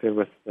connected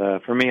with,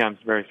 for me, I'm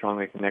very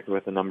strongly connected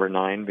with the number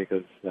 9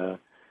 because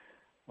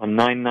on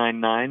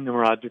 999,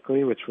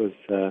 numerologically, which was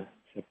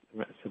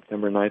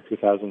September 9th,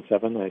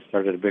 2007, I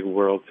started a big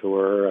world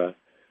tour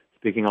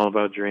speaking all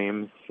about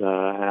dreams,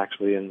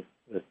 actually in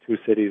the two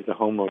cities, the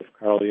home of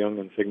Carl Jung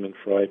and Sigmund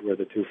Freud, were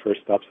the two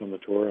first stops on the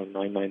tour. On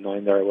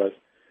 999, there I was,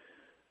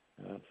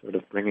 sort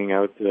of bringing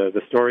out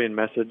the story and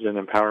message and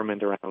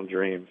empowerment around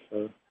dreams.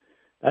 So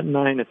that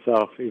 9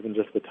 itself, even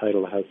just the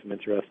title, has some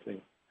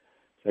interesting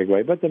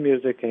segue. But the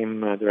music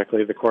came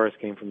directly, the chorus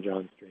came from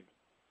John's dreams.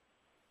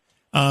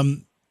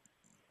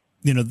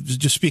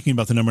 Just speaking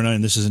about the number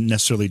 9, this isn't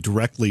necessarily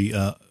directly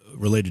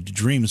related to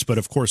dreams, but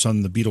of course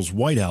on the Beatles'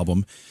 White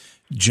Album,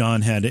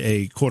 John had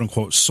a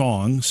quote-unquote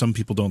song. Some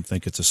people don't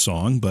think it's a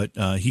song, but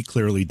he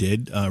clearly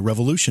did.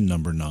 Revolution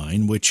number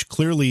 9, which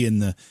clearly in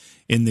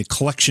the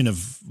collection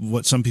of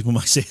what some people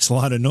might say is a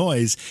lot of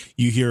noise,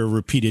 you hear a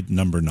repeated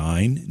number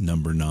 9,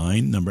 number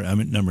 9,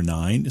 number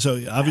 9. So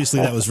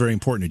obviously that was very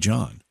important to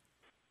John.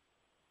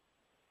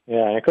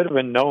 Yeah, it could have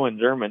been no in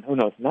German. Who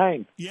knows?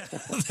 9. Yeah,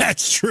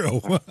 that's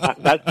true.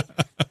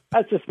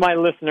 That's just my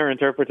listener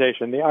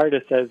interpretation. The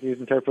artist says you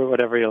interpret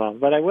whatever you want.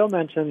 But I will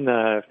mention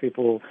if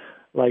people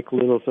like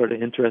little sort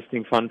of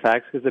interesting fun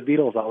facts, because the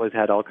Beatles always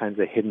had all kinds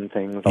of hidden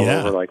things all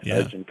over, like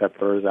Sgt.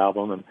 Pepper's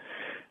album,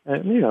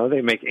 and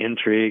they make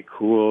intrigue,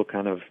 cool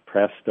kind of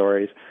press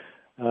stories.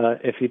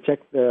 If you check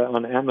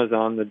on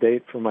Amazon, the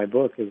date for my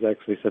book is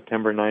actually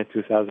September 9th,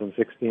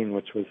 2016,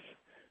 which was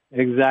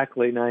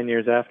exactly 9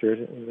 years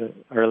after,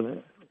 or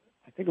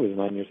I think it was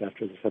 9 years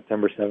after the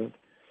September 7th,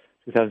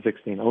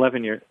 2016.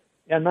 11 years.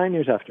 Yeah, 9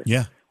 years after.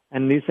 Yeah.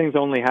 And these things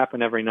only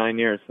happen every 9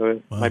 years.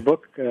 So my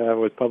book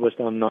was published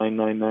on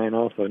 999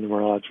 also,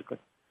 numerologically.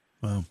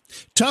 Wow.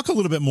 Talk a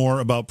little bit more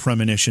about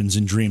premonitions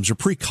and dreams or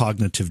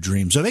precognitive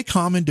dreams. Are they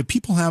common? Do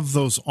people have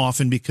those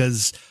often?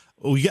 Because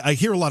I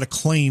hear a lot of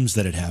claims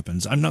that it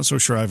happens. I'm not so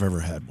sure I've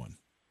ever had one.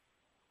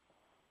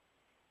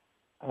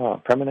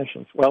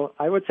 Premonitions. Well,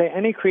 I would say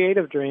any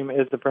creative dream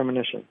is a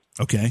premonition.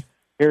 Okay.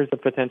 Here's a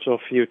potential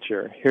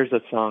future. Here's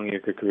a song you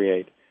could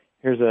create.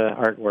 Here's an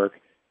artwork.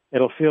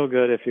 It'll feel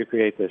good if you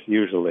create this,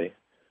 usually.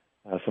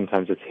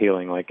 Sometimes it's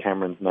healing, like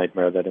Cameron's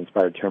nightmare that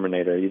inspired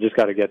Terminator. You just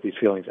got to get these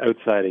feelings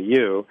outside of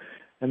you,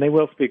 and they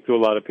will speak to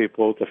a lot of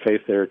people to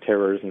face their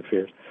terrors and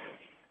fears.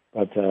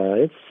 But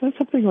it's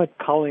something like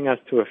calling us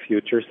to a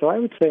future. So I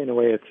would say, in a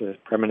way, it's a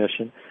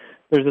premonition.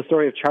 There's a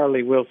story of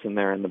Charlie Wilson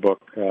there in the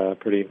book,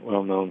 pretty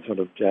well-known sort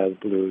of jazz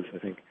blues, I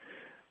think,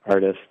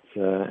 artist.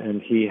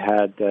 And he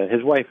had,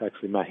 his wife,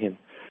 actually, Mahin,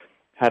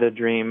 had a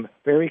dream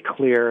very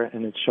clear,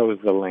 and it shows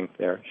the link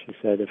there. She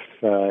said,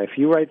 if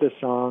you write this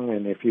song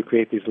and if you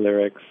create these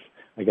lyrics,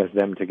 I guess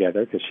them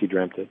together, because she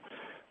dreamt it.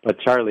 But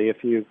Charlie,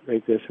 if you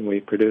write this and we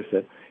produce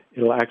it,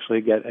 it'll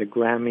actually get a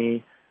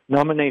Grammy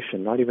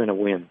nomination, not even a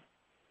win.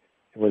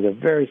 It was a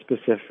very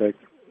specific,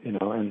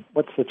 and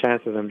what's the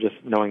chance of them just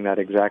knowing that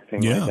exact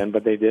thing right then?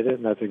 But they did it,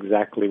 and that's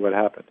exactly what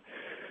happened.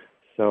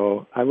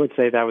 So I would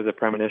say that was a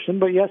premonition,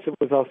 but yes, it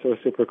was also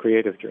a super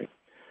creative dream.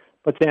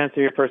 But to answer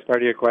your first part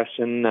of your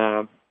question,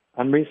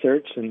 on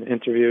research and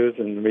interviews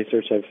and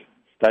research I've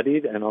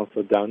studied and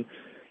also done,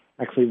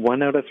 actually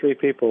 1 out of 3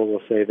 people will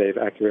say they've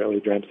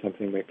accurately dreamt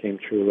something that came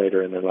true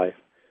later in their life.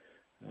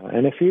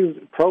 And if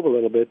you probe a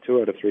little bit,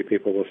 2 out of 3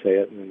 people will say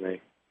it, and then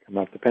they come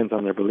up. Depends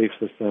on their belief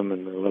system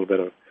and a little bit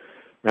of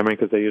memory,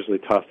 because they usually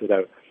toss it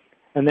out.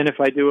 And then if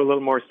I do a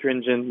little more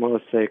stringent, well,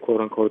 let's say,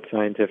 quote-unquote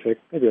scientific,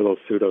 maybe a little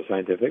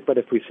pseudo-scientific, but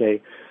if we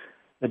say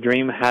a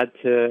dream had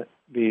to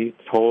be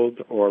told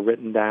or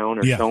written down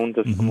or shown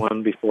to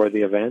someone before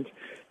the event,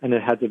 and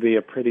it had to be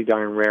a pretty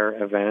darn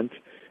rare event,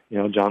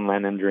 John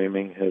Lennon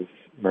dreaming his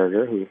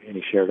murder, and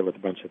he shared it with a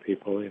bunch of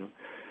people,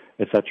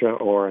 etc.,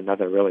 or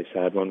another really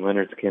sad one,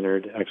 Leonard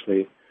Skinner,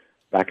 actually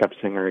backup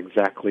singer,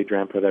 exactly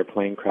dreamt of their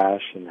plane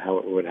crash and how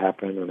it would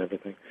happen and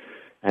everything.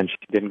 And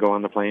she didn't go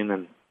on the plane,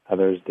 and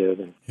others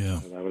did. And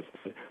so that was,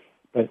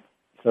 but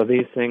so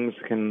these things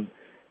can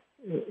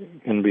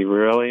be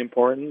really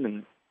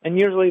important, and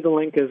usually the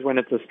link is when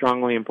it's a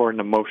strongly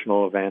important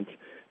emotional event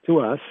to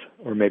us,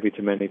 or maybe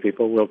to many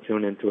people, we'll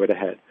tune into it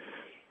ahead.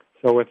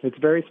 So if it's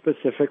very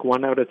specific,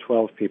 1 out of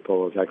 12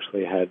 people has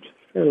actually had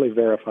fairly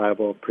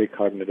verifiable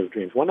precognitive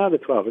dreams. 1 out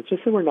of 12. It's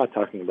just that we're not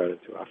talking about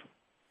it too often.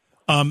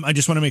 I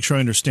just want to make sure I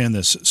understand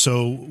this.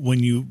 So when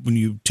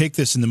you take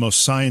this in the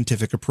most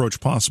scientific approach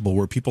possible,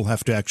 where people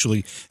have to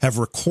actually have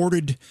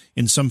recorded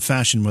in some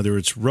fashion, whether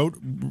it's wrote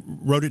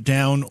it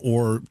down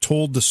or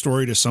told the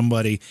story to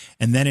somebody,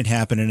 and then it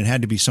happened, and it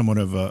had to be somewhat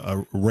of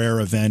a rare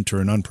event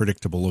or an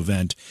unpredictable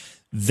event,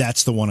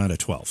 that's the 1 out of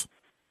 12.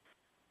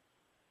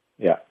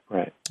 Yeah,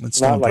 right. That's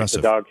not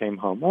impressive. Like the dog came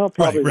home. Well,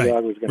 probably the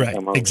dog was going to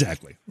come home.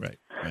 Exactly, right.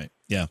 Right.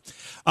 Yeah.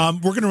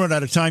 We're going to run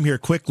out of time here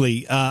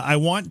quickly. I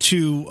want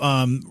to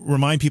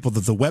remind people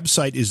that the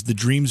website is The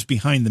Dreams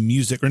Behind the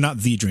Music, or not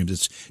The Dreams,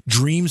 it's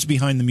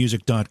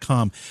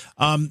dreamsbehindthemusic.com.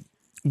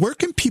 Where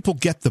can people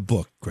get the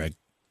book, Craig?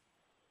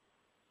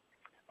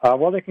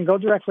 Well, they can go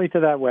directly to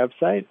that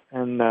website,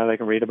 and they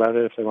can read about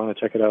it if they want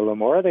to check it out a little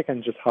more. They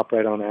can just hop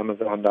right on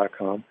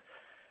Amazon.com.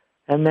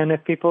 And then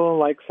if people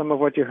like some of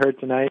what you heard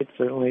tonight,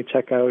 certainly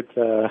check out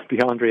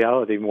Beyond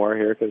Reality more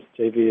here, because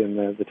JV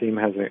and the team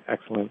has an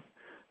excellent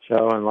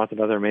show and lots of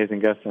other amazing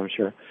guests, I'm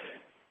sure.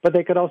 But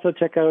they could also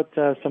check out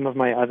some of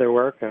my other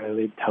work. I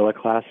lead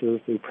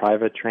teleclasses, do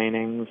private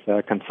trainings,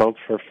 consult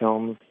for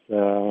films,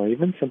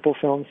 even simple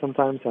films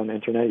sometimes on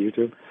internet,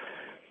 YouTube.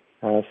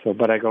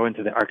 But I go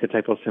into the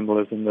archetypal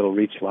symbolism that'll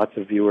reach lots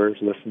of viewers,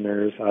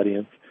 listeners,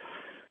 audience.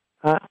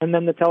 And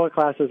then the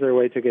teleclasses are a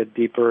way to get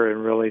deeper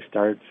and really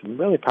start some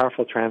really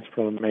powerful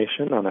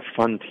transformation on a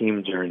fun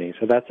team journey.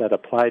 So that's at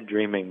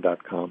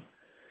applieddreaming.com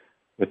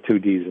with 2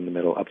 Ds in the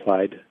middle,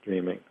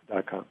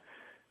 applieddreaming.com.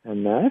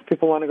 And if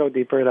people want to go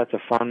deeper, that's a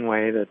fun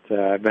way that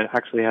I've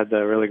actually had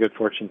the really good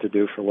fortune to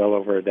do for well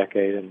over a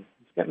decade, and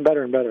it's getting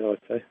better and better,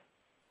 let's say.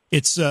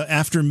 It's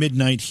after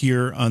midnight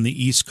here on the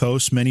East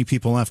Coast. Many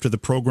people after the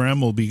program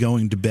will be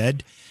going to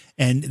bed,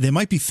 and they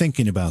might be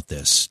thinking about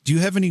this. Do you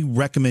have any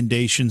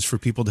recommendations for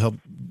people to help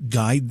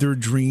guide their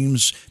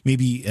dreams,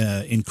 maybe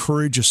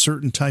encourage a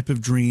certain type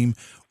of dream,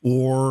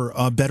 or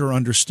better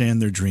understand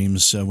their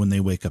dreams when they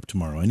wake up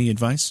tomorrow? Any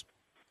advice?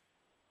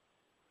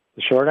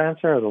 The short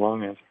answer or the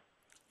long answer?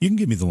 You can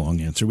give me the long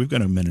answer. We've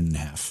got a minute and a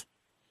half.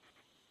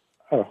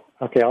 Oh,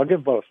 okay. I'll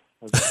give both.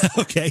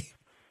 Okay.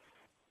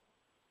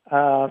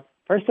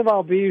 First of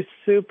all, be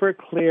super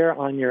clear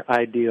on your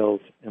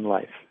ideals in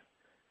life.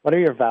 What are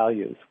your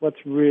values?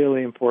 What's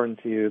really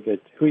important to you,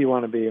 that who you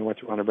want to be and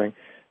what you want to bring?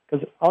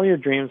 Because all your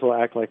dreams will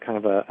act like kind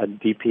of a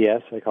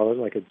DPS, I call it,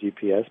 like a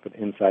GPS, but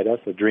inside us,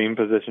 a dream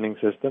positioning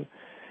system.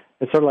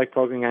 It's sort of like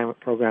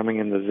programming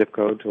in the zip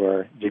code to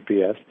our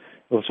GPS.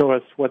 It'll show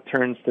us what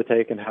turns to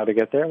take and how to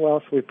get there. Well,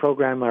 if we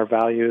program our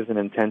values and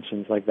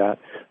intentions like that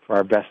for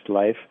our best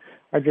life,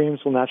 our dreams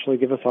will naturally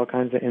give us all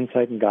kinds of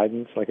insight and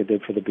guidance, like it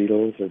did for the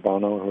Beatles or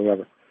Bono or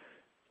whoever.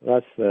 So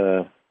that's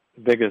the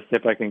biggest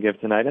tip I can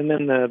give tonight. And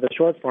then the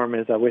short form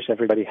is I wish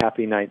everybody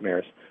happy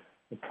nightmares.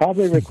 It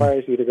probably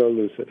requires you to go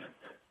lucid.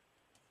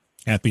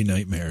 Happy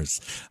nightmares.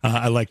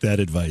 I like that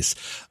advice.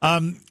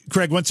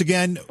 Craig, once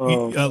again,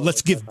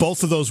 let's give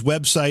both of those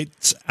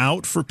websites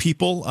out for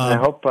people. I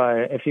hope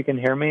if you can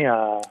hear me.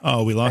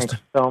 We lost.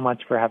 Thanks so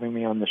much for having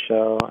me on the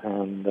show,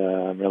 and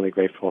I'm really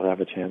grateful to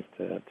have a chance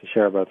to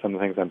share about some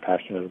of the things I'm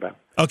passionate about.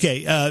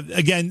 Okay.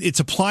 Again,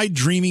 it's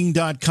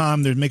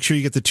applieddreaming.com. There, make sure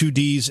you get the 2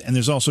 Ds, and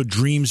there's also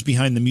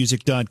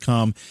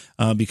dreamsbehindthemusic.com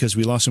because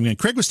we lost him again.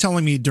 Craig was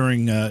telling me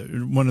during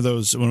one of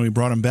those, when we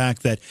brought him back,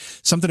 that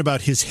something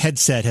about his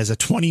headset has a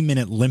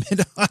 20-minute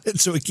limit on it,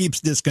 so it keeps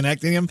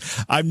disconnecting him.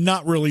 I'm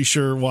not really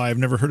sure why. I've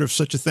never heard of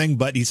such a thing,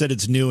 but he said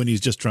it's new and he's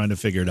just trying to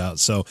figure it out.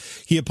 So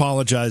he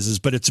apologizes,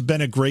 but it's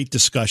been a great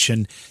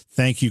discussion.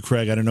 Thank you,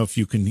 Craig. I don't know if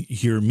you can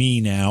hear me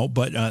now,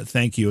 but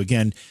thank you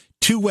again.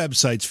 2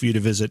 websites for you to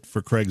visit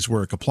for Craig's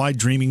work,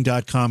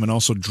 applieddreaming.com and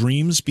also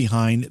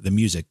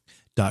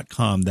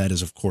dreamsbehindthemusic.com. That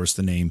is, of course,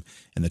 the name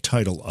and the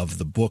title of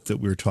the book that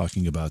we're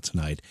talking about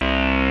tonight.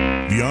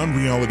 Beyond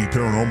Reality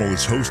Paranormal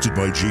is hosted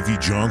by J.V.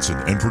 Johnson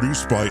and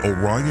produced by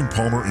Orion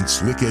Palmer and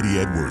Slick Eddie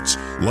Edwards.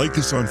 Like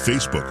us on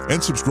Facebook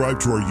and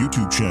subscribe to our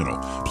YouTube channel.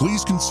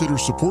 Please consider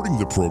supporting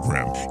the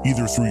program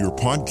either through your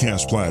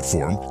podcast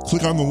platform,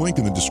 click on the link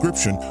in the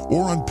description,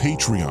 or on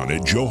Patreon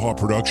at Joha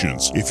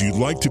Productions. If you'd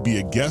like to be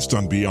a guest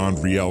on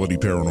Beyond Reality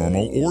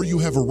Paranormal, or you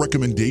have a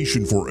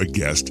recommendation for a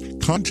guest,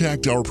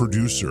 contact our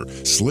producer,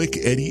 Slick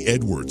Eddie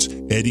Edwards.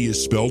 Eddie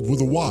is spelled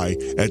with a Y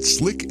at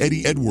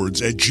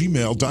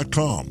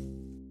slickeddieedwards@gmail.com.